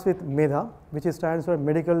starts with MEDA, which stands for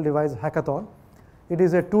Medical Device Hackathon. It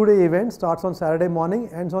is a 2-day event, starts on Saturday morning,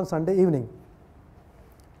 ends on Sunday evening.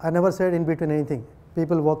 I never said in between anything.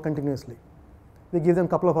 People work continuously. We give them a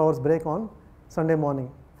couple of hours break on Sunday morning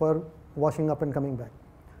for washing up and coming back.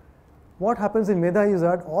 What happens in MEDA is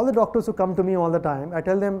that all the doctors who come to me all the time, I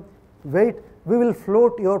tell them, wait, we will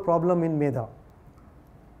float your problem in MEDA.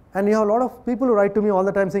 And you have a lot of people who write to me all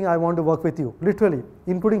the time saying, I want to work with you, literally,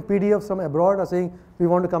 including PDFs from abroad are saying, we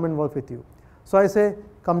want to come and work with you. So I say,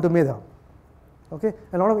 come to MEDA. Okay?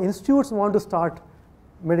 And a lot of institutes want to start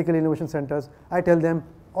medical innovation centers. I tell them,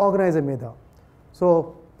 organize a MEDA.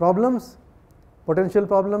 So problems, potential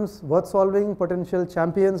problems worth solving, potential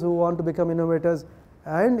champions who want to become innovators,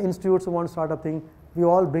 and institutes who want to start up thing, we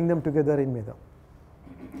all bring them together in MEDA.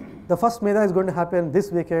 The first MEDA is going to happen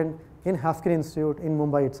this weekend in Haskell Institute in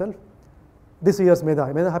Mumbai itself. This year's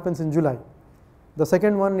MEDA. MEDA happens in July. The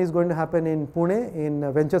second one is going to happen in Pune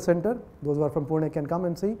in Venture Center. Those who are from Pune can come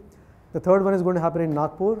and see. The third one is going to happen in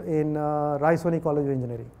Nagpur in Raisoni College of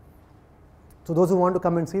Engineering. So those who want to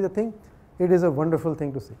come and see the thing, it is a wonderful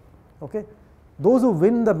thing to see. Okay? Those who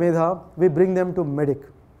win the MEDA, we bring them to MEDiC.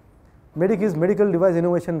 MEDiC is Medical Device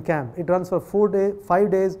Innovation Camp. It runs for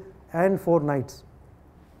 5 days and 4 nights.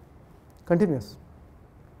 Continuous.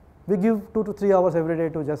 We give 2 to 3 hours every day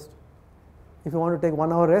to just, if you want to take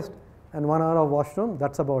 1 hour rest and 1 hour of washroom,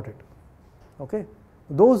 that's about it. Okay?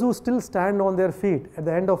 Those who still stand on their feet at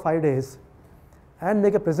the end of 5 days and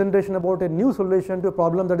make a presentation about a new solution to a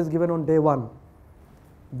problem that is given on day 1,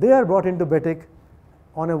 they are brought into BETiC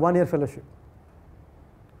on a 1-year fellowship.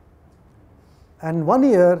 And 1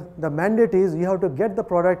 year, the mandate is you have to get the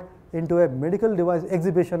product into a medical device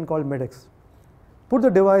exhibition called MEDEX. Put the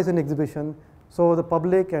device in exhibition so the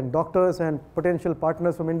public and doctors and potential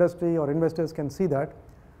partners from industry or investors can see that,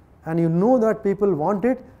 and you know that people want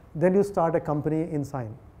it, then you start a company in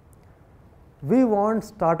Sign. We want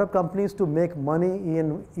startup companies to make money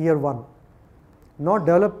in year 1. not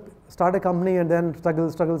start a company and then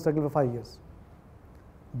struggle for 5 years.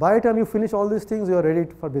 By the time you finish all these things, you are ready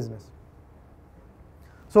for business.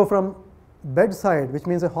 So from bedside, which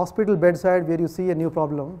means a hospital bedside where you see a new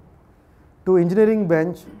problem, to engineering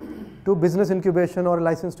bench, to business incubation or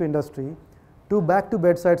license to industry, to back to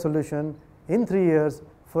bedside solution in 3 years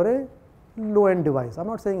for a low-end device. I'm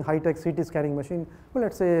not saying high-tech CT scanning machine, but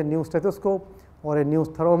let's say a new stethoscope or a new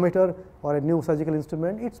thermometer or a new surgical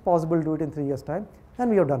instrument. It's possible to do it in 3 years' time, and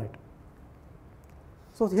we have done it.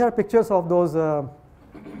 So here are pictures of those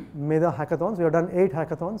MEDA hackathons. We have done 8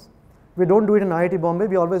 hackathons. We don't do it in IIT Bombay.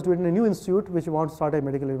 We always do it in a new institute which wants to start a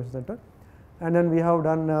medical innovation center. And then we have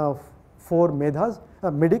done 4 MEDAs,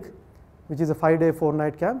 BETiC, which is a 5-day,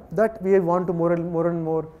 4-night camp. That we want to more and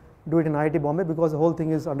more do it in IIT Bombay because the whole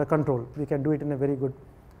thing is under control. We can do it in a very good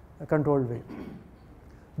controlled way.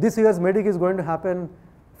 This year's BETiC is going to happen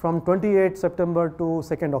from 28 September to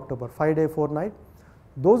 2nd October, 5-day, 4-night.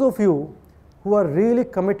 Those of you who are really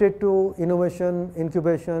committed to innovation,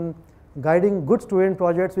 incubation, guiding good student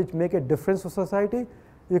projects which make a difference to society,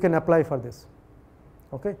 you can apply for this.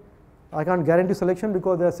 Okay? I can't guarantee selection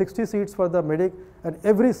because there are 60 seats for the BETiC and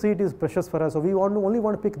every seat is precious for us. So we only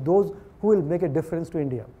want to pick those who will make a difference to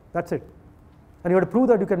India. That's it. And you have to prove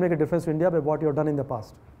that you can make a difference to India by what you have done in the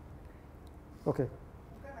past. Okay. You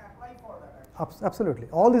can apply for that. Absolutely.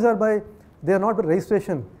 All these are they are not by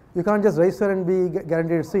registration. You can't just register and be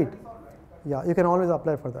guaranteed a seat. Yeah, you can always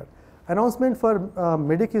apply for that. Announcement for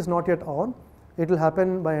BETiC is not yet on. It will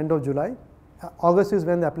happen by end of July. August is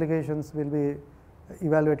when the applications will be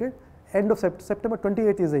evaluated. End of September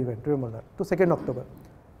 28th is the event, remember that, to 2nd October.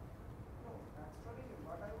 No, actually,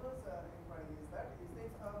 what I was inquiring is that is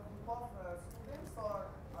this a group of students or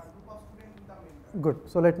a group of students in the mentor? Good.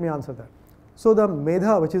 So let me answer that. So the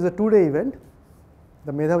MEDA, which is a 2-day event,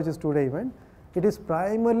 it is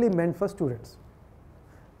primarily meant for students.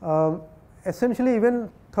 Essentially, even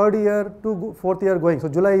 3rd year to 4th year going. So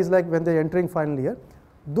July is like when they are entering final year.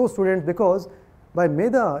 Those students, because by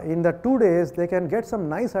MEDA in the 2 days they can get some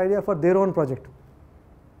nice idea for their own project.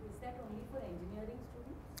 Is that only for engineering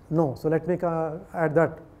students? No. So let me add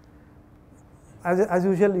that. As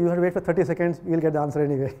usual, you have to wait for 30 seconds. You will get the answer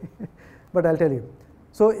anyway. But I'll tell you.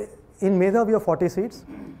 So in MEDA we have 40 seats,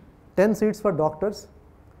 10 seats for doctors,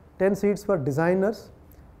 10 seats for designers,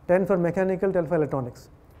 10 for mechanical, 10 for electronics.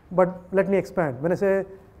 But let me expand. When I say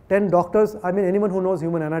 10 doctors, I mean anyone who knows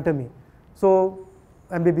human anatomy. So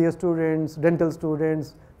MBBS students, dental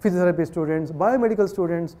students, physiotherapy students, biomedical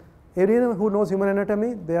students, everyone who knows human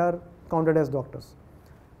anatomy, they are counted as doctors.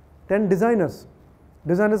 10 designers.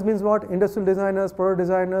 Designers means what? Industrial designers, product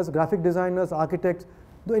designers, graphic designers, architects,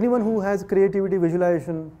 anyone who has creativity,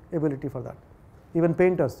 visualization ability for that. Even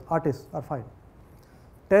painters, artists are fine.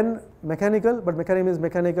 10 mechanical, but mechanical means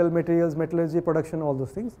mechanical, materials, metallurgy, production, all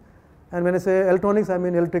those things. And when I say electronics, I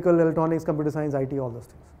mean electrical, electronics, computer science, IT, all those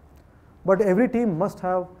things. But every team must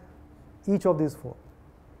have each of these 4.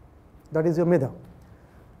 That is your MEDA.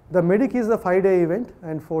 The BETiC is the 5-day event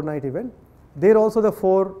and 4-night event. There also the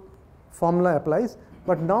 4 formula applies,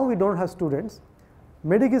 but now we don't have students.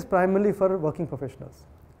 BETiC is primarily for working professionals.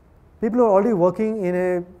 People who are already working in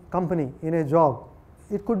a company, in a job.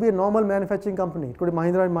 It could be a normal manufacturing company. It could be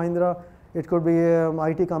Mahindra & Mahindra. It could be an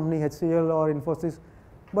IT company, HCL or Infosys.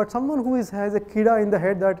 But someone who has a kida in the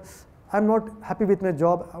head that I'm not happy with my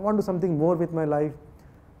job, I want to do something more with my life,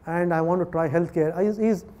 and I want to try healthcare.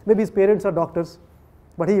 Maybe his parents are doctors,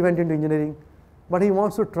 but he went into engineering, but he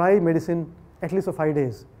wants to try medicine at least for 5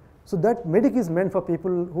 days. So that BETiC is meant for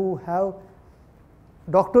people who have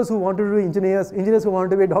doctors who want to be engineers, engineers who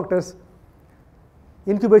want to be doctors,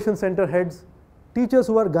 incubation center heads, teachers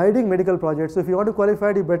who are guiding medical projects. So if you want to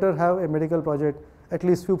qualify, you better have a medical project, at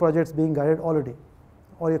least few projects being guided already,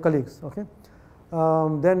 or your colleagues. Okay.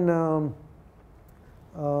 So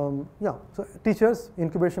teachers,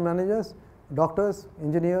 incubation managers, doctors,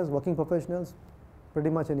 engineers, working professionals, pretty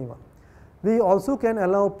much anyone. We also can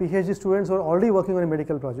allow PhD students who are already working on a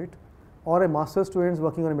medical project, or a master's students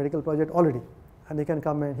working on a medical project already, and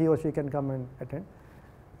he or she can come and attend.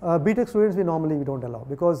 BTech students we don't allow,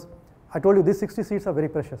 because I told you these 60 seats are very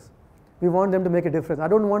precious. We want them to make a difference. I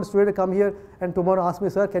don't want a student to come here and tomorrow ask me,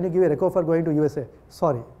 sir, can you give a reco for going to USA?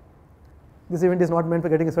 Sorry. This event is not meant for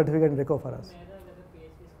getting a certificate in reco for us.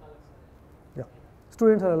 Yeah,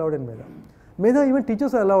 students are allowed in MEDA. MEDA, even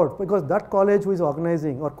teachers are allowed, because that college who is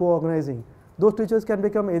organizing or co-organizing, those teachers can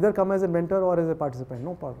either come as a mentor or as a participant,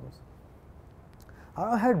 no problems. I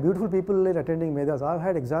have had beautiful people attending MEDAs. I have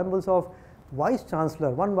had examples of vice chancellor.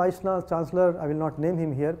 One vice chancellor, I will not name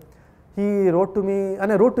him here, he wrote to me,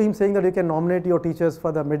 and I wrote to him saying that you can nominate your teachers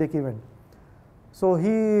for the BETiC event. So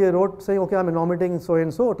he wrote saying, okay, I'm nominating so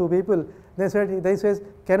and so, 2 people. They says,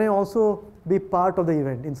 can I also be part of the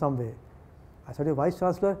event in some way? I said, Vice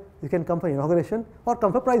Chancellor, you can come for inauguration or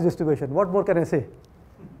come for prize distribution. What more can I say?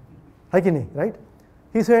 Right?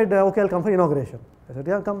 He said, okay, I'll come for inauguration. I said,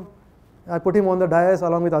 yeah, come. I put him on the dais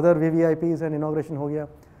along with other VVIPs and inauguration ho gaya.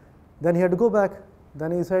 Then he had to go back.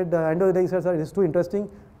 Then he said, end of the day, he said, sir, it's too interesting.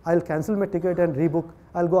 I'll cancel my ticket and rebook.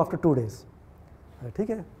 I'll go after 2 days.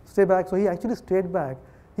 Okay, stay back. So he actually stayed back.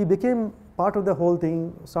 He became part of the whole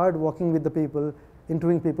thing, started working with the people,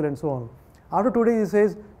 interviewing people and so on. After 2 days, he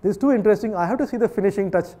says, this is too interesting. I have to see the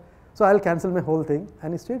finishing touch. So I'll cancel my whole thing.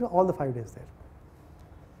 And he stayed all the 5 days there.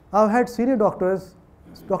 I've had senior doctors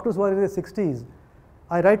who are in their 60s.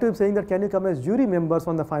 I write to him saying that, can you come as jury members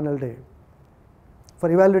on the final day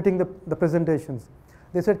for evaluating the presentations?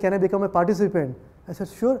 They said, can I become a participant? I said,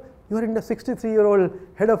 sure. You are in the 63-year-old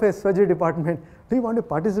head of a surgery department. Do you want to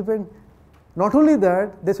participate? Not only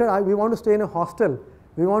that, they said, we want to stay in a hostel.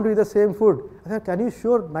 We want to eat the same food. I said, can you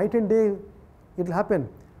sure night and day it will happen?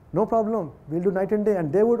 No problem. We'll do night and day.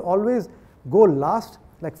 And they would always go last,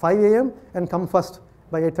 like 5 a.m. and come first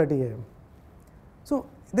by 8:30 a.m. So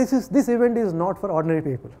this event is not for ordinary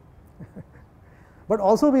people. But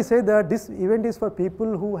also we say that this event is for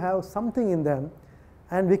people who have something in them,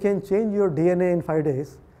 and we can change your DNA in 5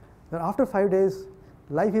 days. Now after 5 days,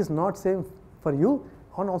 life is not same for you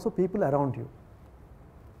and also people around you.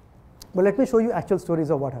 But let me show you actual stories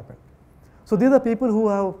of what happened. So these are people who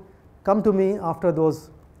have come to me after those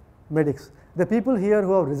medics. The people here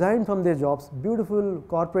who have resigned from their jobs, beautiful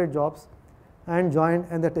corporate jobs, and joined,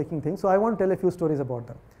 and they're taking things. So I want to tell a few stories about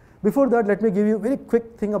them. Before that, let me give you a very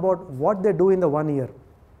quick thing about what they do in the 1 year.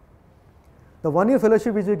 The 1 year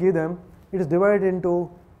fellowship which we give them, it is divided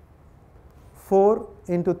into 4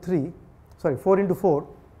 into 4,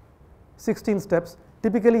 16 steps.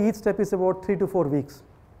 Typically each step is about 3 to 4 weeks.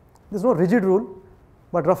 There's no rigid rule,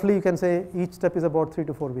 but roughly you can say each step is about 3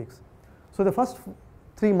 to 4 weeks. So the first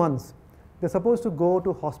 3 months, they're supposed to go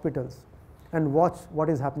to hospitals and watch what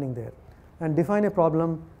is happening there and define a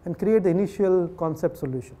problem and create the initial concept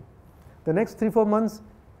solution. The next 3-4 months,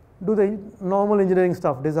 do the normal engineering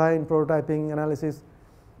stuff, design, prototyping, analysis,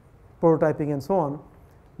 prototyping and so on.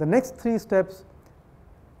 The next 3 steps,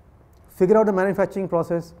 figure out the manufacturing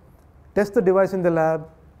process, test the device in the lab,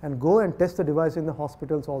 and go and test the device in the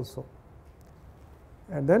hospitals also.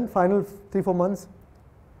 And then final 3-4 months,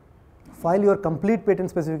 file your complete patent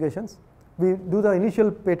specifications. We do the initial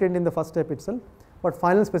patent in the first step itself, but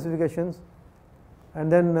final specifications,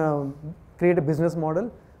 and then create a business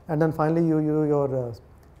model, and then finally you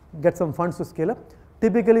get some funds to scale up.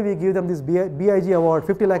 Typically we give them this BIG award,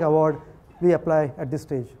 50 lakh award, we apply at this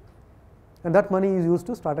stage. And that money is used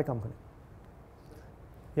to start a company.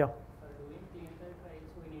 Yeah. For doing clinical trials,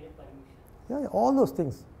 we need a permission. Yeah, all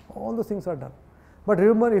those things are done. But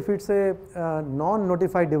remember, if it's a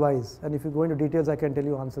non-notified device, and if you go into details, I can tell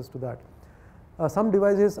you answers to that. Some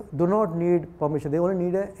devices do not need permission, they only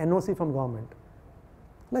need a NOC from government.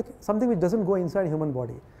 Like something which doesn't go inside human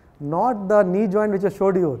body. Not the knee joint which I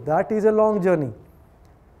showed you, that is a long journey.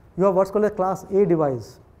 You have what's called a class A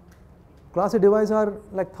device. Class A devices are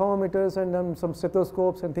like thermometers and then some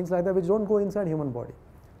stethoscopes and things like that which don't go inside human body.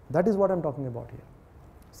 That is what I'm talking about here.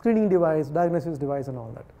 Screening device, diagnosis device and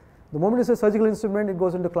all that. The moment it's a surgical instrument, it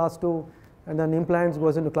goes into class 2, and then implants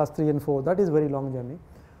goes into class 3 and 4. That is very long journey.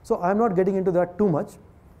 So I'm not getting into that too much.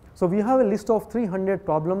 So we have a list of 300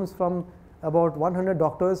 problems from about 100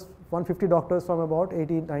 doctors, 150 doctors from about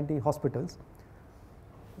 80, 90 hospitals.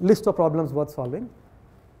 List of problems worth solving.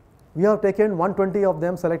 We have taken 120 of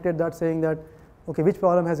them, selected that, saying that, okay, which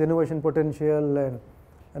problem has innovation potential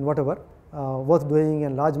and whatever, worth doing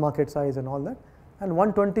and large market size and all that. And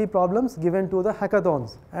 120 problems given to the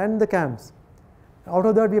hackathons and the camps. Out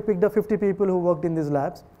of that, we picked up 50 people who worked in these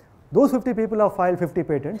labs. Those 50 people have filed 50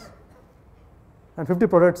 patents and 50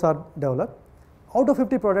 products are developed. Out of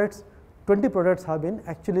 50 products, 20 products have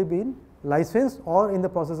actually been licensed or in the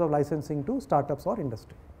process of licensing to startups or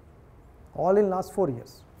industry. All in last 4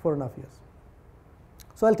 years, 4.5 years.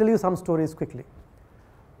 So I'll tell you some stories quickly.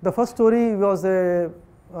 The first story was the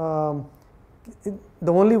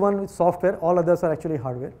only one with software, all others are actually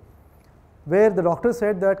hardware, where the doctor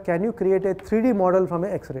said that, can you create a 3D model from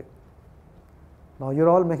an X-ray? Now you're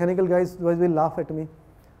all mechanical guys, you guys will laugh at me.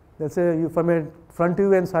 They'll say, you from a front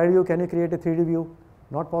view and side view, can you create a 3D view?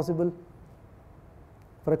 Not possible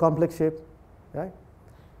for a complex shape, right?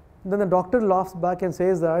 Then the doctor laughs back and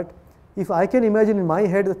says that, if I can imagine in my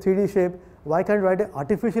head the 3D shape, why can't I write an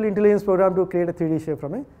artificial intelligence program to create a 3D shape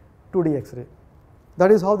from a 2D X-ray?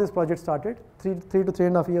 That is how this project started, 3 to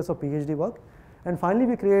 3.5 years of PhD work. And finally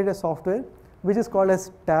we created a software which is called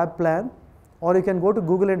as tab plan, or you can go to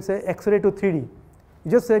Google and say X-ray to 3D.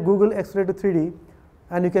 You just say Google X-ray to 3D,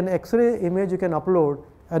 and you can X-ray image you can upload,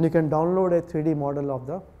 and you can download a 3D model of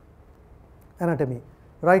the anatomy.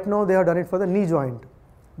 Right now they have done it for the knee joint.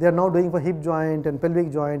 They are now doing for hip joint and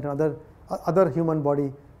pelvic joint and other human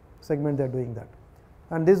body segment they are doing that.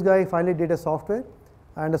 And this guy finally did a software,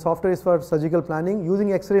 and the software is for surgical planning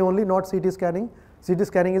using X-ray only, not CT scanning. CT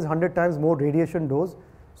scanning is 100 times more radiation dose,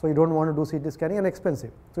 so you don't want to do CT scanning and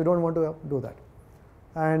expensive, so you don't want to do that.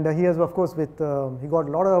 And he has, of course, he got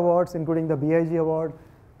a lot of awards, including the BIG award,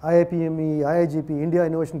 IIPME, IIGP, India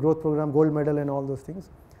Innovation Growth Program, gold medal and all those things.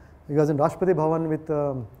 He was in Rashtrapati Bhavan with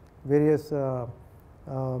various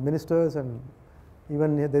ministers, and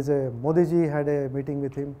even there's a Modi ji had a meeting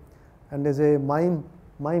with him, and there's a meme,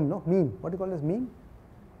 what do you call this, meme?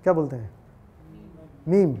 Kya bolte hain?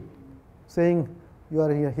 Meme, saying you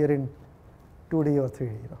are here in 2D or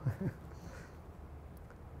 3D.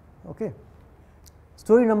 Okay.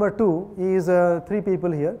 Story number 2 is 3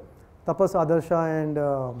 people here, Tapas, Adarsha and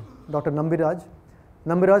Dr. Nambiraj.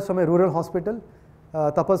 Nambiraj from a rural hospital,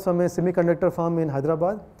 Tapas from a semiconductor firm in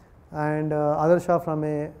Hyderabad, and Adarsha from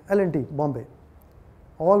a L&T, Bombay,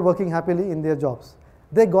 all working happily in their jobs.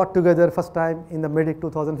 They got together first time in the BETiC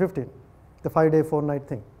 2015, the 5-day 4-night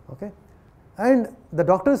thing. Okay? And the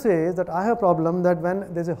doctor says that I have a problem that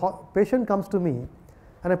when there's a patient comes to me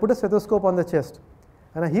and I put a stethoscope on the chest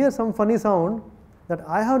and I hear some funny sound that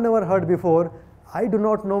I have never heard before, I do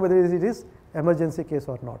not know whether it is emergency case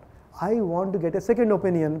or not. I want to get a second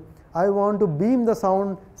opinion. I want to beam the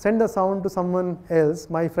sound, send the sound to someone else,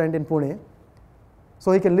 my friend in Pune,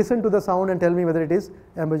 so he can listen to the sound and tell me whether it is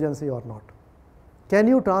emergency or not. Can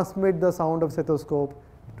you transmit the sound of stethoscope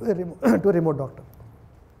to a remote doctor?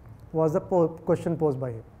 Was the question posed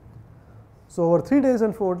by him. So over 3 days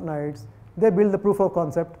and 4 nights, they built the proof of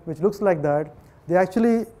concept, which looks like that. They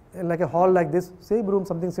actually, like a hall like this, same room,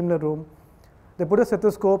 something similar room, they put a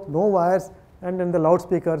stethoscope, no wires, and then the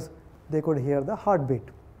loudspeakers, they could hear the heartbeat.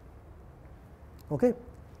 Okay?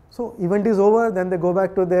 So event is over, then they go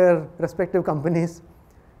back to their respective companies.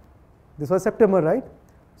 This was September, right?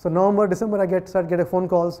 So November, December, I start getting phone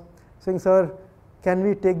calls saying, sir, can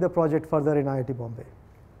we take the project further in IIT Bombay?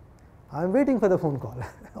 I'm waiting for the phone call,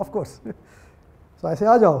 of course. So I say,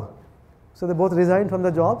 aa jao. So they both resigned from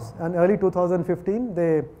the jobs, and early 2015,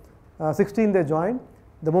 they 16 they joined.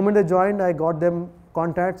 The moment they joined, I got them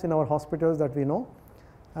contacts in our hospitals that we know,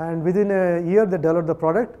 and within a year they developed the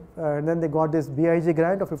product, and then they got this BIG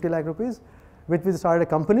grant of 50 lakh rupees, which we started a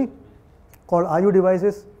company called IU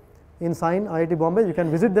Devices in Sign, IIT Bombay. You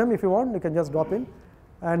can visit them if you want, you can just drop in.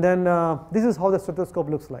 And then this is how the stethoscope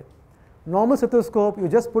looks like. Normal stethoscope, you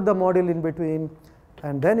just put the module in between,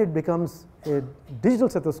 and then it becomes a digital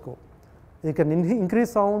stethoscope. You can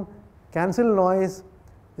increase sound, cancel noise,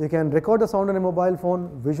 you can record the sound on a mobile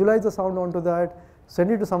phone, visualize the sound onto that,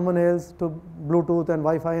 send it to someone else to Bluetooth and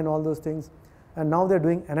Wi-Fi and all those things. And now they're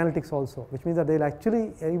doing analytics also, which means that they'll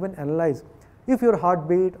actually even analyze if your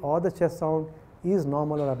heartbeat or the chest sound is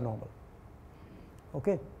normal or abnormal.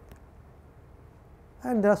 Okay?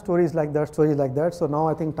 And there are stories like that, stories like that. So now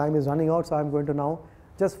I think time is running out, so I'm going to now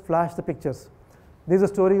just flash the pictures. This is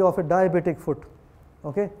a story of a diabetic foot.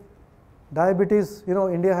 Okay? Diabetes,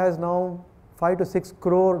 India has now 5 to 6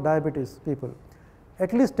 crore diabetes people.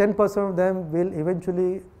 At least 10% of them will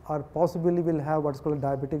eventually or possibly will have what's called a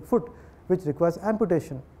diabetic foot, which requires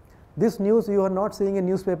amputation. This news you are not seeing in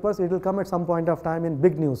newspapers, it will come at some point of time in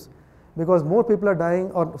big news, because more people are dying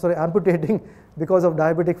or amputating because of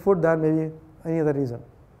diabetic foot than maybe any other reason.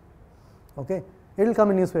 Okay? It will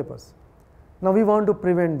come in newspapers. Now we want to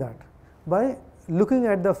prevent that by looking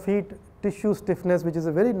at the feet tissue stiffness, which is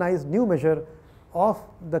a very nice new measure of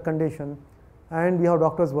the condition, and we have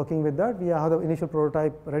doctors working with that. We have the initial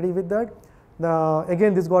prototype ready with that.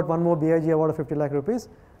 Again, this got one more BIG award of 50 lakh rupees,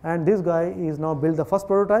 and this guy is now built the first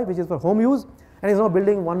prototype, which is for home use, and is now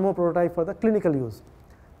building one more prototype for the clinical use.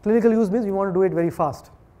 Clinical use means you want to do it very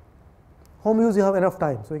fast. Home use you have enough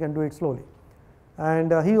time, so you can do it slowly.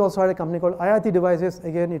 And he also had a company called IIT Devices.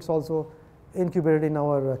 Again, it's also incubated in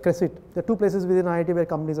our Crescit. There are 2 places within IIT where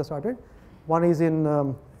companies are started. One is in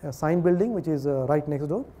a Sign building, which is right next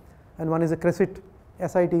door, and one is a Crescit,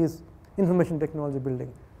 SIT's Information Technology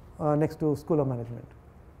building next to School of Management.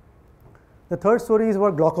 The third story is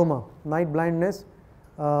about glaucoma, night blindness.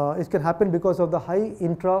 It can happen because of the high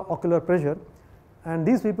intraocular pressure, and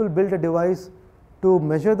these people built a device to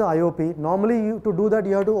measure the IOP. Normally, to do that,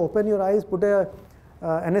 you have to open your eyes, put a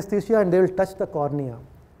anesthesia, and they will touch the cornea.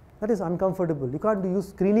 That is uncomfortable. You can't use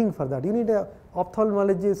screening for that. You need an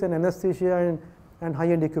ophthalmologist and anesthesia and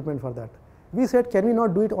high-end equipment for that. We said, can we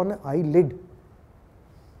not do it on an eyelid?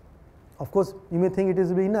 Of course, you may think it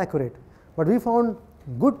is inaccurate, but we found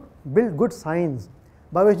built good signs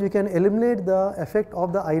by which we can eliminate the effect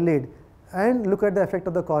of the eyelid and look at the effect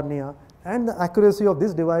of the cornea, and the accuracy of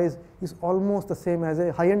this device is almost the same as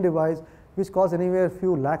a high-end device which costs anywhere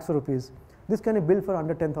few lakhs of rupees. This can be built for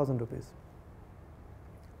under 10,000 rupees.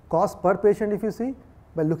 Cost per patient, if you see,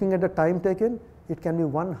 by looking at the time taken, it can be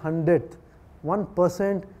 1/100th,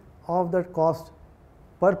 1% of the cost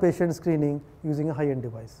per patient screening using a high-end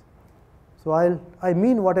device. So I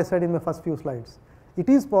mean what I said in my first few slides. It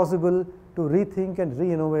is possible to rethink and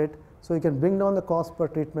re-innovate, so you can bring down the cost per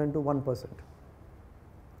treatment to 1%.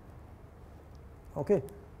 Okay.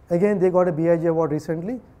 Again, they got a BIG award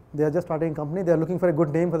recently. They are just starting a company. They are looking for a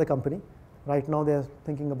good name for the company. Right now, they are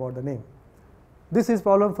thinking about the name. This is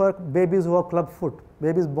problem for babies who have club foot.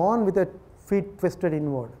 Babies born with a feet twisted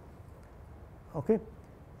inward. Okay.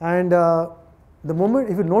 And the moment,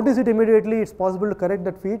 if you notice it immediately, it's possible to correct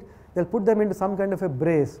that feet. They'll put them into some kind of a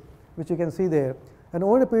brace, which you can see there. And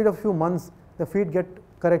over a period of few months, the feet get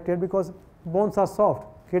corrected because bones are soft.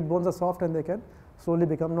 Kid bones are soft and they can slowly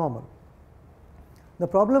become normal. The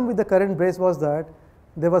problem with the current brace was that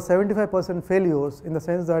there were 75% failures, in the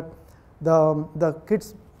sense that the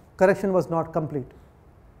kid's correction was not complete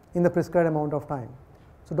in the prescribed amount of time.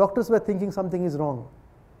 So doctors were thinking something is wrong.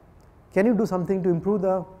 Can you do something to improve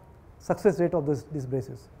the success rate of these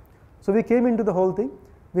braces? So we came into the whole thing.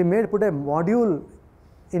 We put a module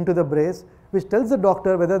into the brace which tells the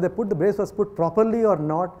doctor whether the brace was put properly or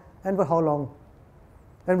not and for how long.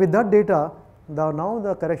 And with that data, now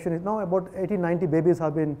the correction is, now about 80-90 babies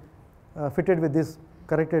have been fitted with this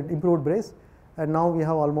corrected improved brace, and now we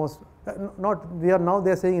have almost they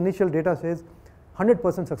are saying initial data says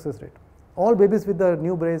 100% success rate. All babies with the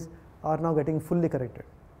new brace are now getting fully corrected.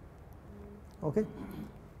 Okay.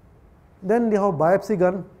 Then we have biopsy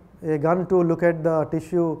gun, a gun to look at the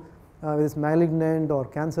tissue is malignant or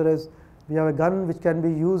cancerous. We have a gun which can be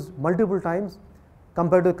used multiple times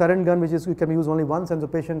compared to the current gun, which is you can use only once, and the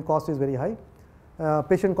patient cost is very high.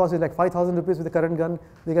 Patient cost is like 5,000 rupees with the current gun.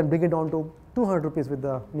 We can bring it down to 200 rupees with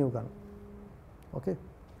the new gun. Okay.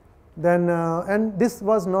 Then and this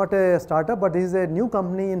was not a startup, but this is a new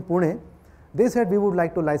company in Pune. They said we would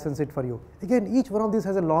like to license it for you. Again, each one of these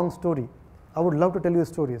has a long story. I would love to tell you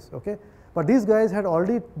stories. Okay. But these guys had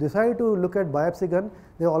already decided to look at biopsy gun.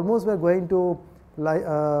 They almost were going to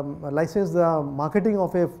license the marketing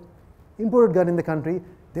of a imported gun in the country.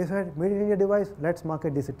 They said, made in India device, let's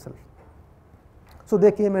market this itself. So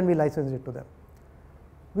they came and we licensed it to them.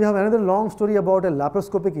 We have another long story about a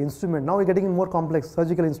laparoscopic instrument. Now we're getting more complex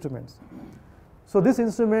surgical instruments. So this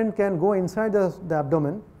instrument can go inside the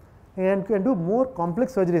abdomen and can do more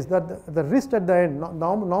complex surgeries. That the wrist at the end,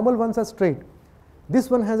 normal ones are straight. This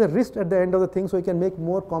one has a wrist at the end of the thing, so you can make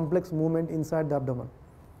more complex movement inside the abdomen,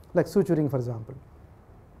 like suturing, for example.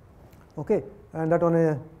 Okay, and that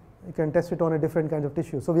you can test it on a different kind of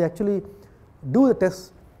tissue. So we actually do the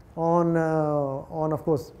tests on of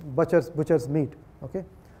course butcher's meat. Okay,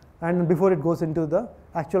 and before it goes into the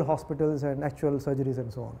actual hospitals and actual surgeries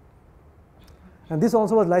and so on. And this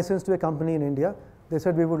also was licensed to a company in India. They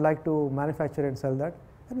said we would like to manufacture and sell that,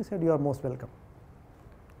 and we said you are most welcome.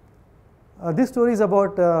 This story is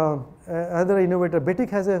about another innovator. BETiC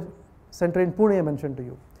has a center in Pune, I mentioned to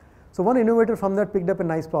you. So one innovator from that picked up a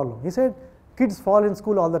nice problem. He said kids fall in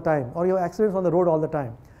school all the time, or you have accidents on the road all the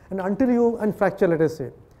time, and fracture, let us say,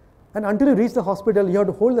 and until you reach the hospital, you have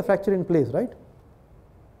to hold the fracture in place, right?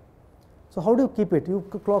 So how do you keep it? You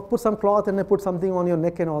put some cloth and put something on your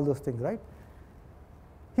neck and all those things, right?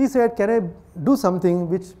 He said, can I do something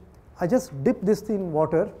which I just dip this in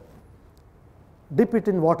water,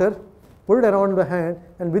 put it around the hand,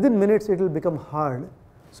 and within minutes it will become hard.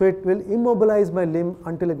 So it will immobilize my limb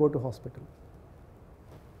until I go to hospital.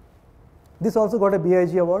 This also got a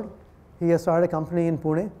BIG award. He has started a company in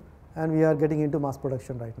Pune, and we are getting into mass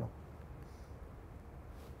production right now.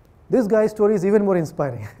 This guy's story is even more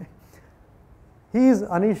inspiring. He is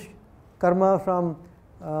Anish Karma from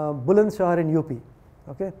Bulandshahr in UP.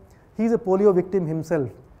 Okay, he is a polio victim himself,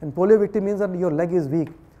 and polio victim means that your leg is weak.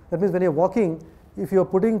 That means when you're walking, if you're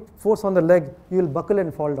putting force on the leg, you will buckle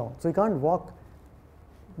and fall down. So you can't walk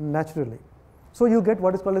naturally. So you get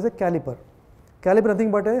what is called as a caliper. Caliper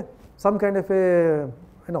nothing but some kind of a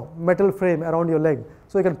metal frame around your leg,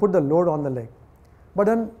 so you can put the load on the leg. But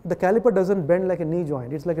then the caliper doesn't bend like a knee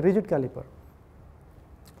joint. It's like a rigid caliper.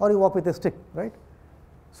 Or you walk with a stick, right?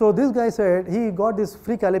 So this guy said he got this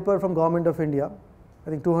free caliper from Government of India. I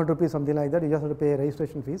think 200 rupees, something like that. You just have to pay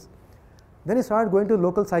registration fees. Then he started going to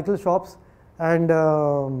local cycle shops and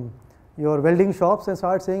your welding shops and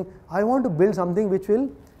started saying, I want to build something which will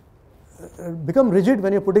become rigid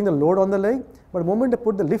when you're putting the load on the leg, but the moment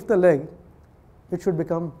you lift the leg, it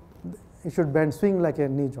should bend, swing like a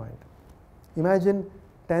knee joint. Imagine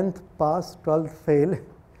 10th pass, 12th fail.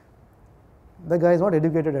 The guy is not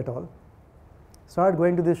educated at all. Start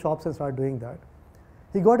going to these shops and start doing that.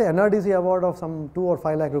 He got an NRDC award of some 2 or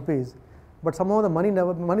 5 lakh rupees, but somehow the money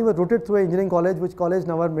was routed through an engineering college, which college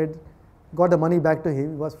never got the money back to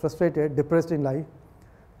him. He was frustrated, depressed in life.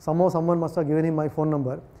 Somehow someone must have given him my phone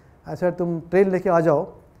number. I said, "Tum train leke aa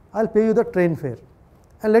jao, I'll pay you the train fare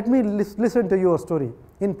and let me listen to your story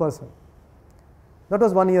in person." That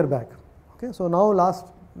was 1 year back. Okay, so now last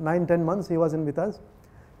 9-10 months he was in with us.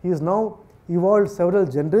 He is now evolved several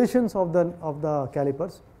generations of the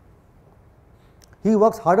calipers. He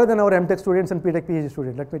works harder than our MTech students and BTech PhD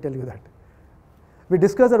students, let me tell you that. We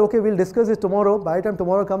discussed that, okay, we'll discuss this tomorrow. By the time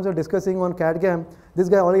tomorrow comes, we're discussing on CAD/CAM. This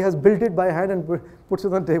guy already has built it by hand and puts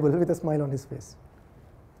it on the table with a smile on his face.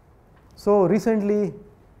 So recently,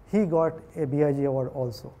 he got a BIG award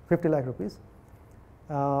also, 50 lakh rupees.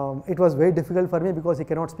 It was very difficult for me because he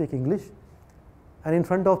cannot speak English. And in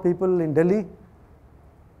front of people in Delhi,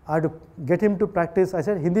 I had to get him to practice. I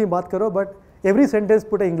said, "Hindi mein baat karo, but every sentence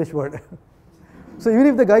put an English word." So even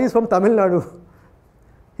if the guy is from Tamil Nadu,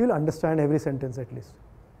 he will understand every sentence at least.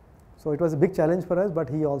 So it was a big challenge for us, but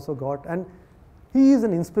he also got, and he is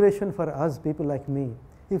an inspiration for us, people like me.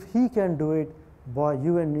 If he can do it, boy,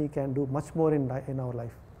 you and me can do much more in our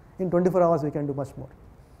life. In 24 hours, we can do much more.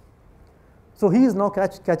 So he is now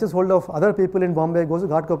catches hold of other people in Bombay, goes to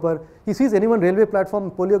Ghatkopar. He sees anyone railway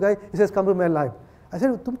platform, polio guy, he says, "Come to my lab." I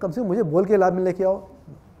said, "Tum kam se mujhe bol ke lab mein leke aao."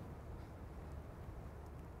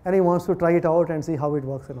 And he wants to try it out and see how it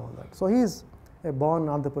works and all that. So he is a born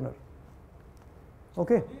entrepreneur.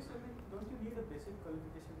 Okay. Yes, I mean, don't you need a basic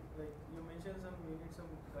qualification? Like you mentioned you need some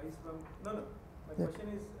guys from. No. My question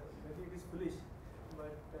is, maybe it is foolish,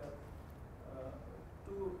 but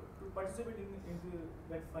to participate into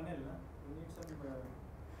that funnel, you need some.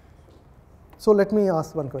 So let me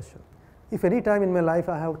ask one question. If any time in my life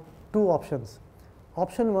I have 2 options.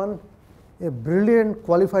 Option 1, a brilliant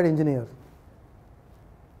qualified engineer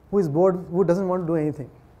who is bored, who doesn't want to do anything.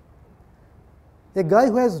 A guy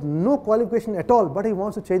who has no qualification at all, but he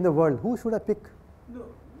wants to change the world. Who should I pick? No,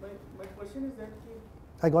 my question is that.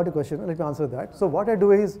 I got a question. Let me answer that. So what I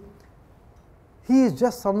do is, he is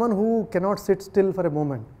just someone who cannot sit still for a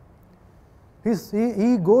moment. He went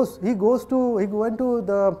to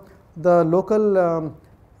the local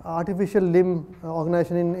artificial limb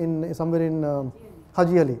organization in somewhere in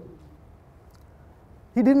Haji Ali.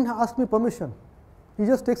 He didn't ask me permission. He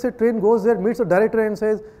just takes a train, goes there, meets the director and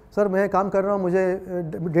says, "Sir, मैं काम कर रहा हूँ, मुझे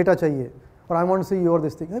data चाहिए, or I want to see your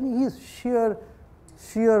this thing." I mean, he is sheer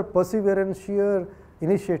perseverance, sheer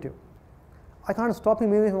initiative. I can't stop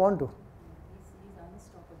him even if I want to. He's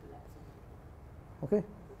unstoppable, actually. Okay. I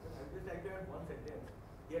just like to add one sentence.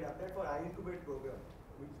 He had applied for I-Incubate program,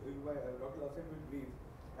 which Dr. Lawson will brief.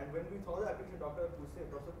 And when we saw the application,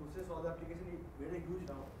 Professor Kuse saw the application, he made a huge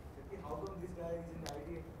round. How come this guy is in IT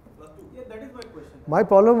 +2? Yeah, that is my question. My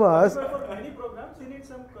problem was, For many programs, you need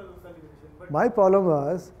some qualification. But my problem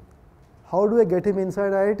was, how do I get him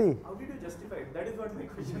inside IIT? how did you justify it? That is what my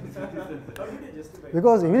question is. How did you justify it?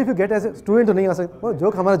 Because even if you get as a student तो नहीं आ सकते. वो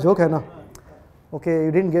joke हमारा joke है ना. Okay,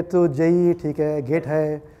 you didn't get to JEE, ठीक है, GATE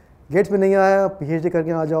है, GATE में नहीं आया, PhD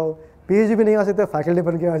करके आ जाओ, PhD भी नहीं आ सकते, faculty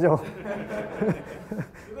बन के आ जाओ.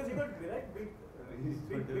 Because you got direct big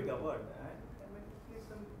award. I mean, it takes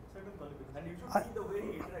some certain qualification. And you should see the way he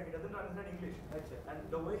interacts. He doesn't understand English. And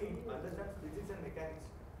the way he understands physics and mechanics.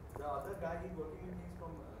 The other guy he's working with, he's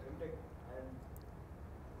from MTech. And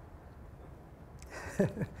And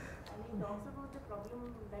he talks about the problem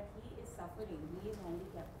that he is suffering. He is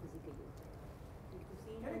handicapped physically. To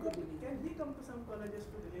see him to believe. Can he come to some colleges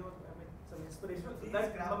to deliver, some inspiration? He's That,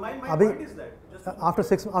 grabbing- my Abhi, point is that. Just after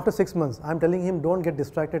 6 months, I'm telling him, don't get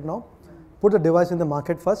distracted now. Put the device in the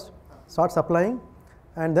market first, start supplying,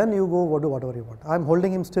 and then you go do whatever you want. I'm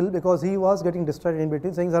holding him still because he was getting distracted in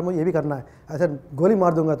between, saying, "Sir, मुझे ये भी करना है." I said, "गोली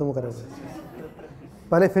मार दूंगा तुम करोगे.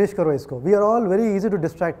 पहले finish करो इसको." We are all very easy to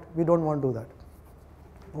distract. We don't want to do that.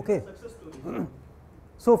 Okay. success story.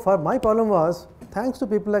 So for my problem was, thanks to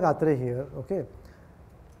people like Atre here, okay,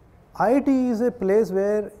 IIT is a place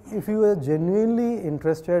where if you are genuinely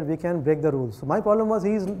interested, we can break the rules. So my problem was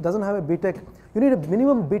he doesn't have a BTech. You need a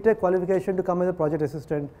minimum BTech qualification to come as a project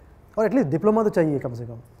assistant, or at least diploma to chahiye kam se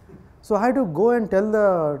kam. So I had to go and tell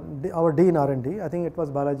our Dean R&D, I think it was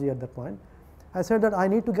Balaji at that point. I said that I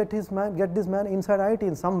need to get this man inside IIT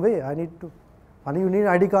in some way. You need an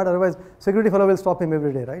ID card, otherwise security fellow will stop him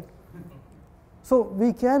every day, right? So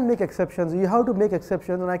we can make exceptions. You have to make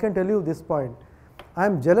exceptions, and I can tell you this point. I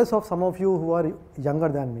am jealous of some of you who are younger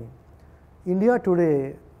than me. India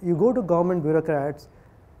today, you go to government bureaucrats,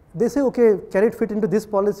 they say, okay, can it fit into this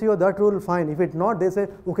policy or that rule? Fine. If it not, they say,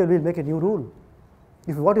 okay, we'll make a new rule.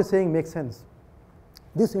 If what you're saying makes sense.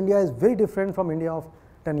 This India is very different from India of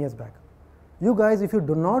 10 years back. You guys, if you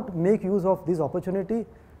do not make use of this opportunity,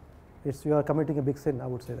 you are committing a big sin, I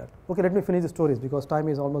would say that. Okay, let me finish the stories because time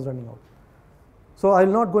is almost running out. So I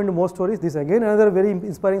will not go into more stories. This again another very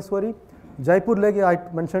inspiring story. Jaipur leg, I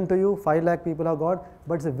mentioned to you, 5 lakh people have got,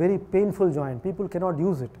 but it's a very painful joint. People cannot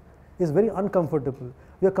use it. It's very uncomfortable.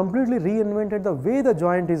 We have completely reinvented the way the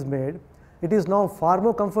joint is made. It is now far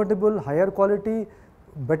more comfortable, higher quality,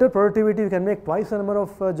 better productivity. You can make twice the number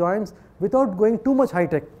of joints without going too much high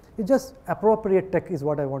tech. It's just appropriate tech is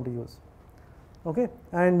what I want to use. Okay,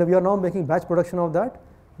 and we are now making batch production of that.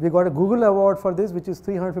 We got a Google award for this, which is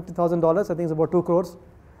 $350,000. I think it's about 2 crores.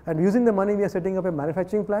 And using the money, we are setting up a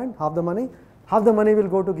manufacturing plant. Half the money will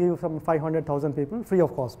go to give some 500,000 people free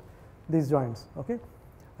of cost these joints. Okay,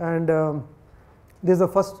 and this is the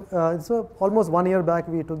first. It's almost 1 year back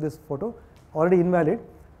we took this photo, already invalid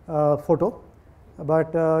photo,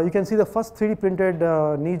 but you can see the first 3D printed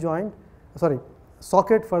knee joint,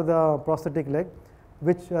 socket for the prosthetic leg,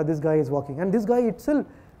 which this guy is walking. And this guy itself,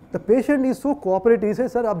 the patient is so cooperative. He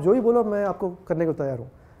says, "Sir, आप जो ही बोलो मैं आपको करने को तैयार हूँ."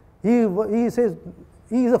 He says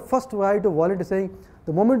he is the first guy to volunteer, saying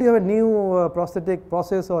the moment you have a new prosthetic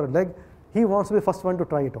process or leg, he wants to be the first one to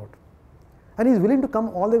try it out. And he is willing to come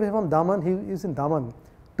all the way from Daman. He is in Daman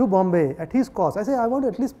to Bombay at his cost. I say, I want to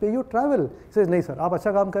at least pay you travel. He says, "नहीं sir, आप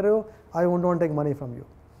अच्छा काम कर रहे हो. I won't want to take money from you."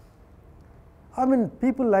 I mean,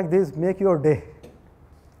 people like this make your day.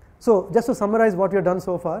 So just to summarize what we have done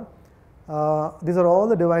so far, these are all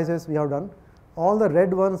the devices we have done. All the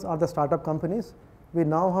red ones are the startup companies. We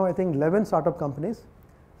now have, I think, 11 startup companies.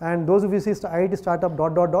 And those of you see IIT startup ...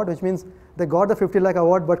 which means they got the 50 lakh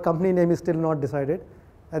award, but company name is still not decided.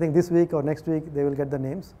 I think this week or next week they will get the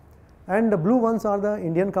names. And the blue ones are the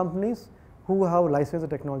Indian companies who have licensed the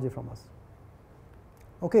technology from us.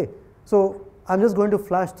 Okay, so I'm just going to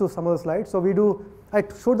flash through some of the slides. So we do, I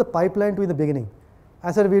showed the pipeline to in the beginning.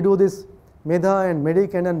 I said we do this MEDA and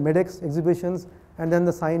MEDIC and then MEDEX exhibitions and then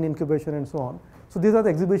the sign incubation and so on. So these are the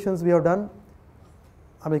exhibitions we have done.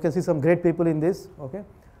 I mean, you can see some great people in this. Okay,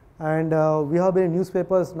 and we have been in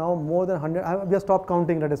newspapers now more than 100. We have stopped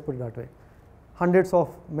counting. Let us put it that way. Hundreds of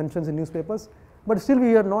mentions in newspapers, but still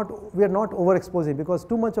we are not overexposing because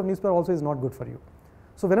too much of newspaper also is not good for you.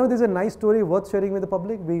 So whenever there is a nice story worth sharing with the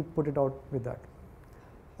public, we put it out with that.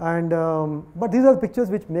 And but these are the pictures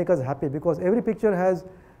which make us happy because every picture has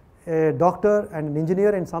a doctor and an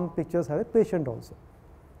engineer, and some pictures have a patient also.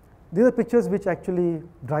 These are pictures which actually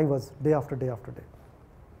drive us day after day after day.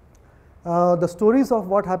 The stories of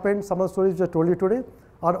what happened, some of the stories which I told you today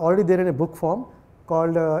are already there in a book form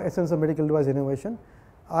called Essence of Medical Device Innovation.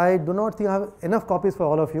 I do not think I have enough copies for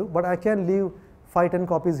all of you, but I can leave 5-10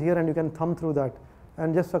 copies here and you can thumb through that.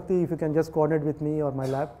 And just Shakti, if you can just coordinate with me or my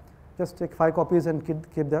lab, just take 5 copies and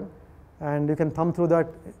keep them, and you can thumb through that.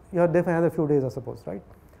 You have definitely another few days, I suppose, right?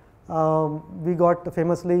 We got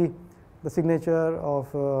famously the signature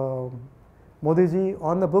of Modi ji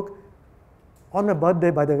on the book. On my birthday,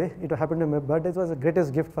 by the way, it happened on my birthday. It was the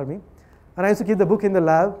greatest gift for me. And I used to keep the book in the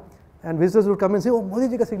lab, and visitors would come and say, "Oh, Modi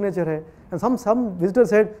ji ka signature hai." And some visitors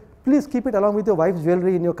said, "Please keep it along with your wife's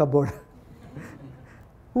jewelry in your cupboard."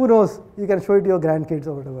 Who knows? You can show it to your grandkids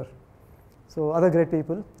or whatever. So other great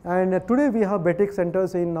people. And today we have BETiC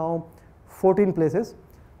centers in now 14 places.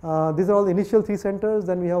 These are all the initial 3 centers.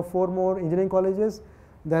 Then we have 4 more engineering colleges.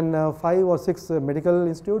 Then 5 or 6 medical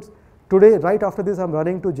institutes. Today, right after this, I'm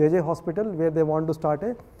running to JJ Hospital where they want to start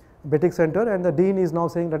a BETiC center, and the dean is now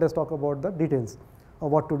saying, "Let us talk about the details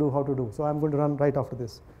of what to do, how to do." So I'm going to run right after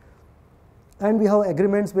this. And we have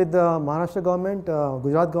agreements with the Maharashtra government,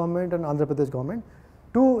 Gujarat government, and Andhra Pradesh government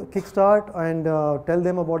to kickstart and tell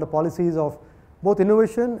them about the policies of both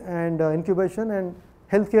innovation and incubation, and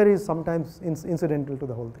healthcare is sometimes incidental to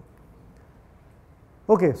the whole thing.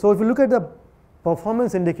 Okay, so if you look at the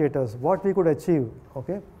performance indicators, what we could achieve,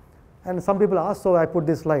 okay, and some people ask, so I put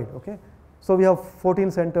this slide, okay. So we have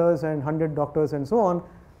 14 centers and 100 doctors and so on.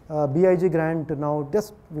 BIG grant now,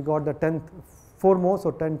 just we got the 10th, 4 more,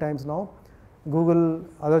 so 10 times now. Google,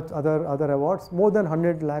 other awards, more than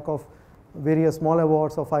 100 lakh of various small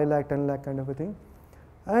awards of 5 lakh, 10 lakh kind of a thing.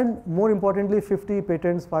 And more importantly, 50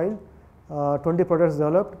 patents filed, 20 products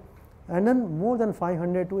developed, and then more than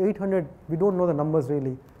 500 to 800, we don't know the numbers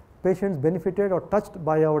really, patients benefited or touched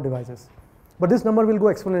by our devices. But this number will go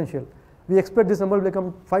exponential. We expect this number will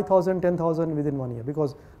become 5,000, 10,000 within 1 year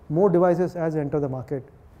because more devices as enter the market,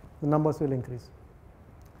 the numbers will increase.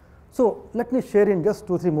 So let me share in just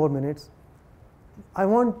 2-3 more minutes. I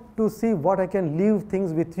want to see what I can leave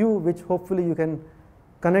things with you, which hopefully you can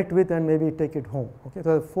connect with and maybe take it home. Okay,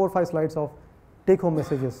 so 4 or 5 slides of take-home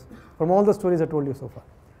messages from all the stories I told you so far.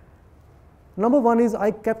 Number one is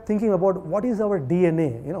I kept thinking about what is our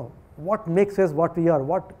DNA, what makes us what we are,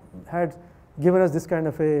 what had given us this kind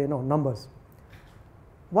of a numbers.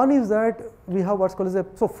 One is that we have what's called as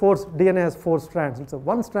DNA has 4 strands. It's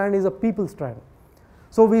one strand is a people strand.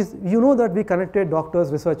 So that we connected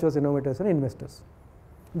doctors, researchers, innovators, and investors.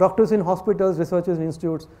 Doctors in hospitals, researchers in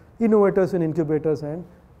institutes, innovators in incubators, and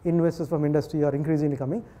investors from industry are increasingly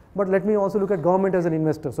coming. But let me also look at government as an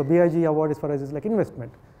investor. So BIG award is for us is like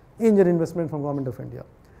investment, angel investment from Government of India.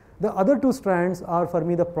 The other 2 strands are for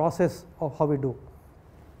me the process of how we do.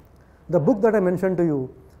 The book that I mentioned to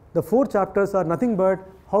you, the 4 chapters are nothing but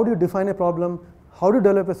how do you define a problem, how do you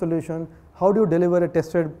develop a solution, how do you deliver a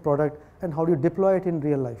tested product, and how do you deploy it in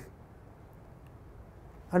real life.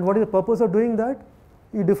 And what is the purpose of doing that?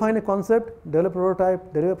 You define a concept, develop a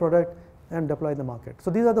prototype, deliver a product, and deploy the market.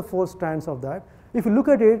 So these are the 4 strands of that. If you look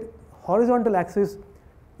at it, horizontal axis,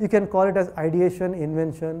 you can call it as ideation,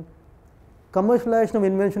 invention. Commercialization of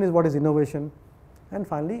invention is what is innovation. And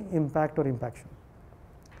finally, impact or impaction.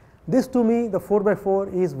 This to me, the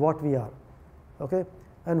 4x4 is what we are. Okay?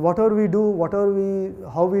 And whatever we do,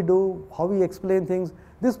 how we explain things,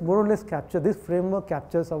 this more or less this framework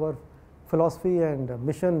captures our philosophy and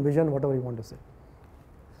mission, vision, whatever you want to say.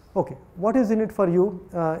 Okay, what is in it for you?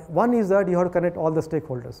 One is that you have to connect all the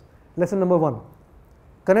stakeholders. Lesson number 1,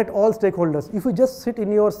 connect all stakeholders. If you just sit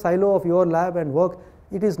in your silo of your lab and work,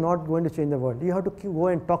 it is not going to change the world. You have to go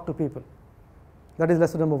and talk to people. That is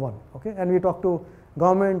lesson number 1. Okay, and we talk to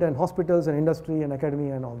government and hospitals and industry and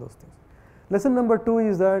academia and all those things. Lesson number 2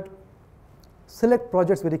 is that select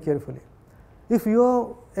projects very carefully. If you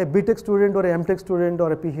are a B.Tech student or a M.Tech student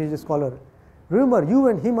or a PhD scholar, remember you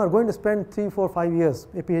and him are going to spend 3, 4, 5 years,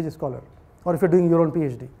 a PhD scholar, or if you are doing your own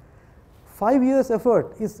PhD. 5 years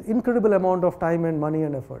effort is incredible amount of time and money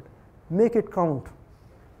and effort. Make it count.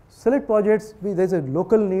 Select projects, there is a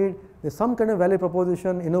local need, there is some kind of value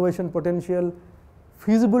proposition, innovation potential,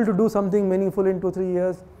 feasible to do something meaningful in 2-3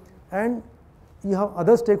 years, and you have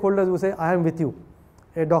other stakeholders who say, I am with you,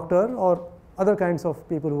 a doctor or other kinds of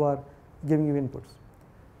people who are giving you inputs.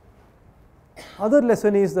 Other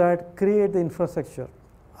lesson is that create the infrastructure.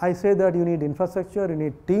 I say that you need infrastructure, you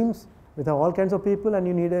need teams with all kinds of people, and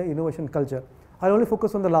you need an innovation culture. I'll only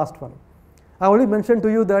focus on the last one. I already mentioned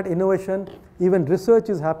to you that innovation, even research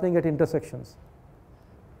is happening at intersections.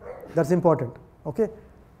 That's important. Okay.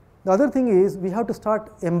 The other thing is we have to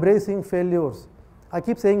start embracing failures. I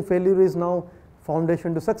keep saying failure is now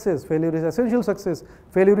foundation to success, failure is essential success,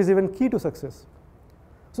 failure is even key to success.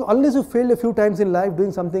 So unless you failed a few times in life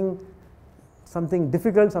doing something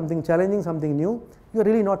difficult, something challenging, something new, you are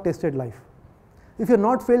really not tasted life. If you are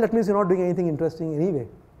not failed, that means you are not doing anything interesting anyway.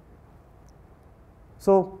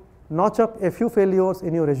 So notch up a few failures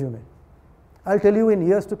in your resume. I'll tell you in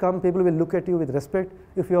years to come, people will look at you with respect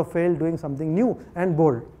if you have failed doing something new and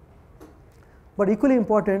bold. But equally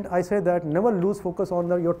important, I say that never lose focus on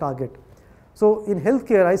your target. So in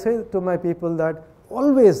healthcare, I say to my people that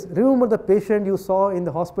always remember the patient you saw in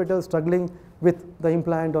the hospital struggling with the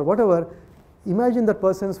implant or whatever. Imagine that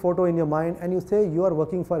person's photo in your mind and you say you are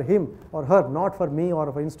working for him or her, not for me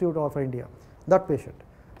or for institute or for India, that patient.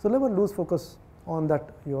 So never lose focus on that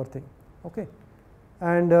your thing. Okay.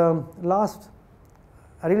 And last,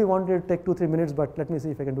 I really wanted to take 2-3 minutes, but let me see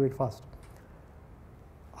if I can do it fast.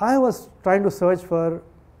 I was trying to search for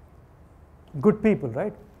good people,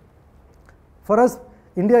 right? For us,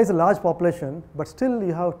 India is a large population, but still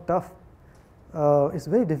you have tough, it's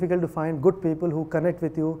very difficult to find good people who connect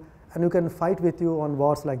with you and who can fight with you on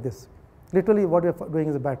wars like this. Literally what you're doing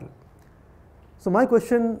is a battle. So my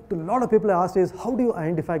question to a lot of people I asked is, how do you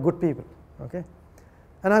identify good people? Okay.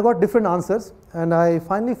 And I got different answers, and I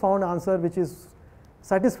finally found an answer which is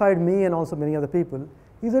satisfied me and also many other people,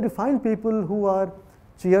 is that you find people who are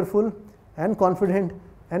cheerful and confident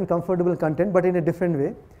and comfortable, content, but in a different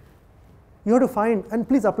way. You have to find, and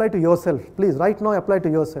please apply to yourself, please right now apply to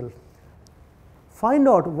yourself. Find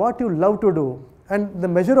out what you love to do, and the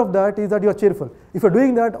measure of that is that you are cheerful. If you are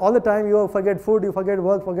doing that all the time, you forget food, you forget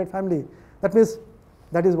work, forget family. That means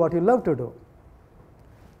that is what you love to do.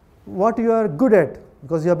 What you are good at,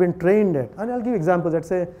 because you have been trained at, and I'll give examples. Let's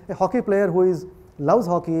say a hockey player who loves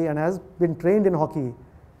hockey and has been trained in hockey,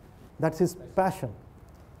 that's his passion.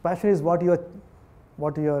 Passion is what you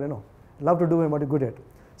love to do and what you're good at.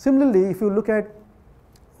 Similarly, if you look at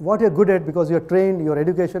what you're good at because you're trained, your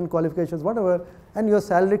education, qualifications, whatever, and your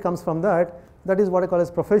salary comes from that, that is what I call as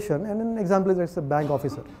profession. And an example is let's say bank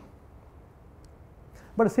officer.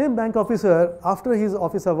 But the same bank officer, after his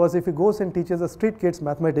office hours, if he goes and teaches the street kids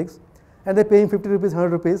mathematics, and they pay him 50 rupees, 100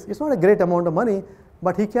 rupees, it's not a great amount of money,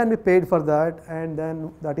 but he can be paid for that, and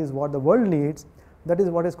then that is what the world needs. That is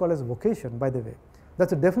what is called as vocation, by the way.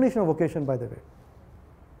 That's a definition of vocation, by the way.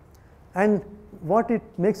 And what it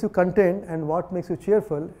makes you content and what makes you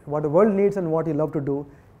cheerful, what the world needs and what you love to do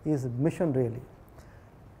is mission, really.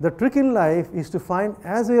 The trick in life is to find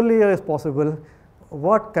as early as possible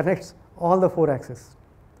what connects all the 4 axes,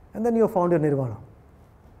 and then you have found your nirvana.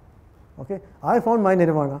 Okay, I found my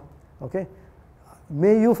nirvana. Okay,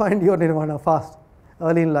 may you find your nirvana fast,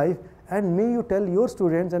 early in life, and may you tell your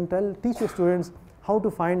students and teach your students how to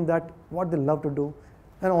find that, what they love to do,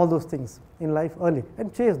 and all those things in life early,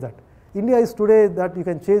 and chase that. India is today that you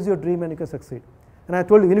can chase your dream and you can succeed. And I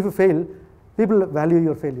told you, even if you fail, people value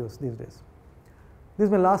your failures these days. This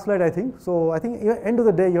is my last slide, I think. So I think at the end of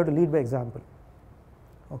the day, you have to lead by example.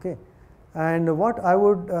 Okay, and what I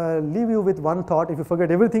would leave you with one thought, if you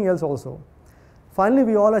forget everything else also. Finally,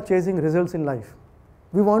 we all are chasing results in life.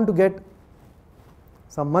 We want to get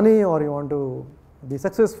some money, or you want to be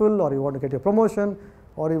successful, or you want to get your promotion,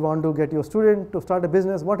 or you want to get your student to start a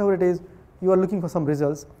business, whatever it is, you are looking for some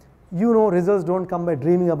results. You know, results don't come by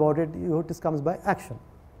dreaming about it, it comes by action.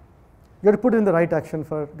 You have to put in the right action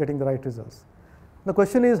for getting the right results. The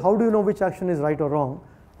question is, how do you know which action is right or wrong?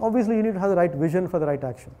 Obviously, you need to have the right vision for the right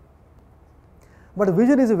action. But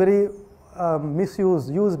vision is a very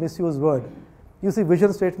misused word. You see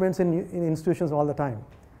vision statements in institutions all the time.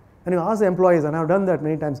 And you ask the employees, and I have done that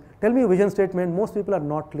many times, tell me a vision statement. Most people are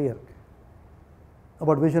not clear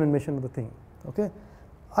about vision and mission of the thing. Okay?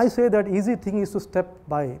 I say that easy thing is to step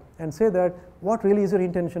by and say that what really is your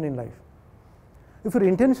intention in life. If your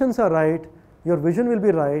intentions are right, your vision will be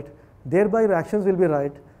right, thereby your actions will be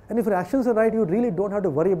right, and if your actions are right, you really don't have to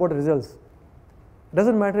worry about the results. It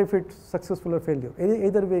doesn't matter if it's successful or failure.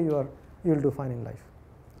 Either way, you will do fine in life.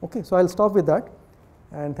 Okay, so I'll stop with that,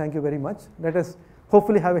 and thank you very much. Let us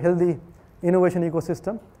hopefully have a healthy innovation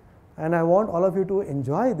ecosystem, and I want all of you to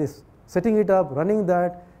enjoy this, setting it up, running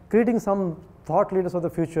that, creating some thought leaders of the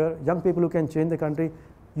future, young people who can change the country.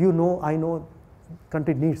 You know, I know,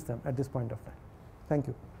 country needs them at this point of time. Thank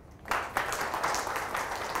you.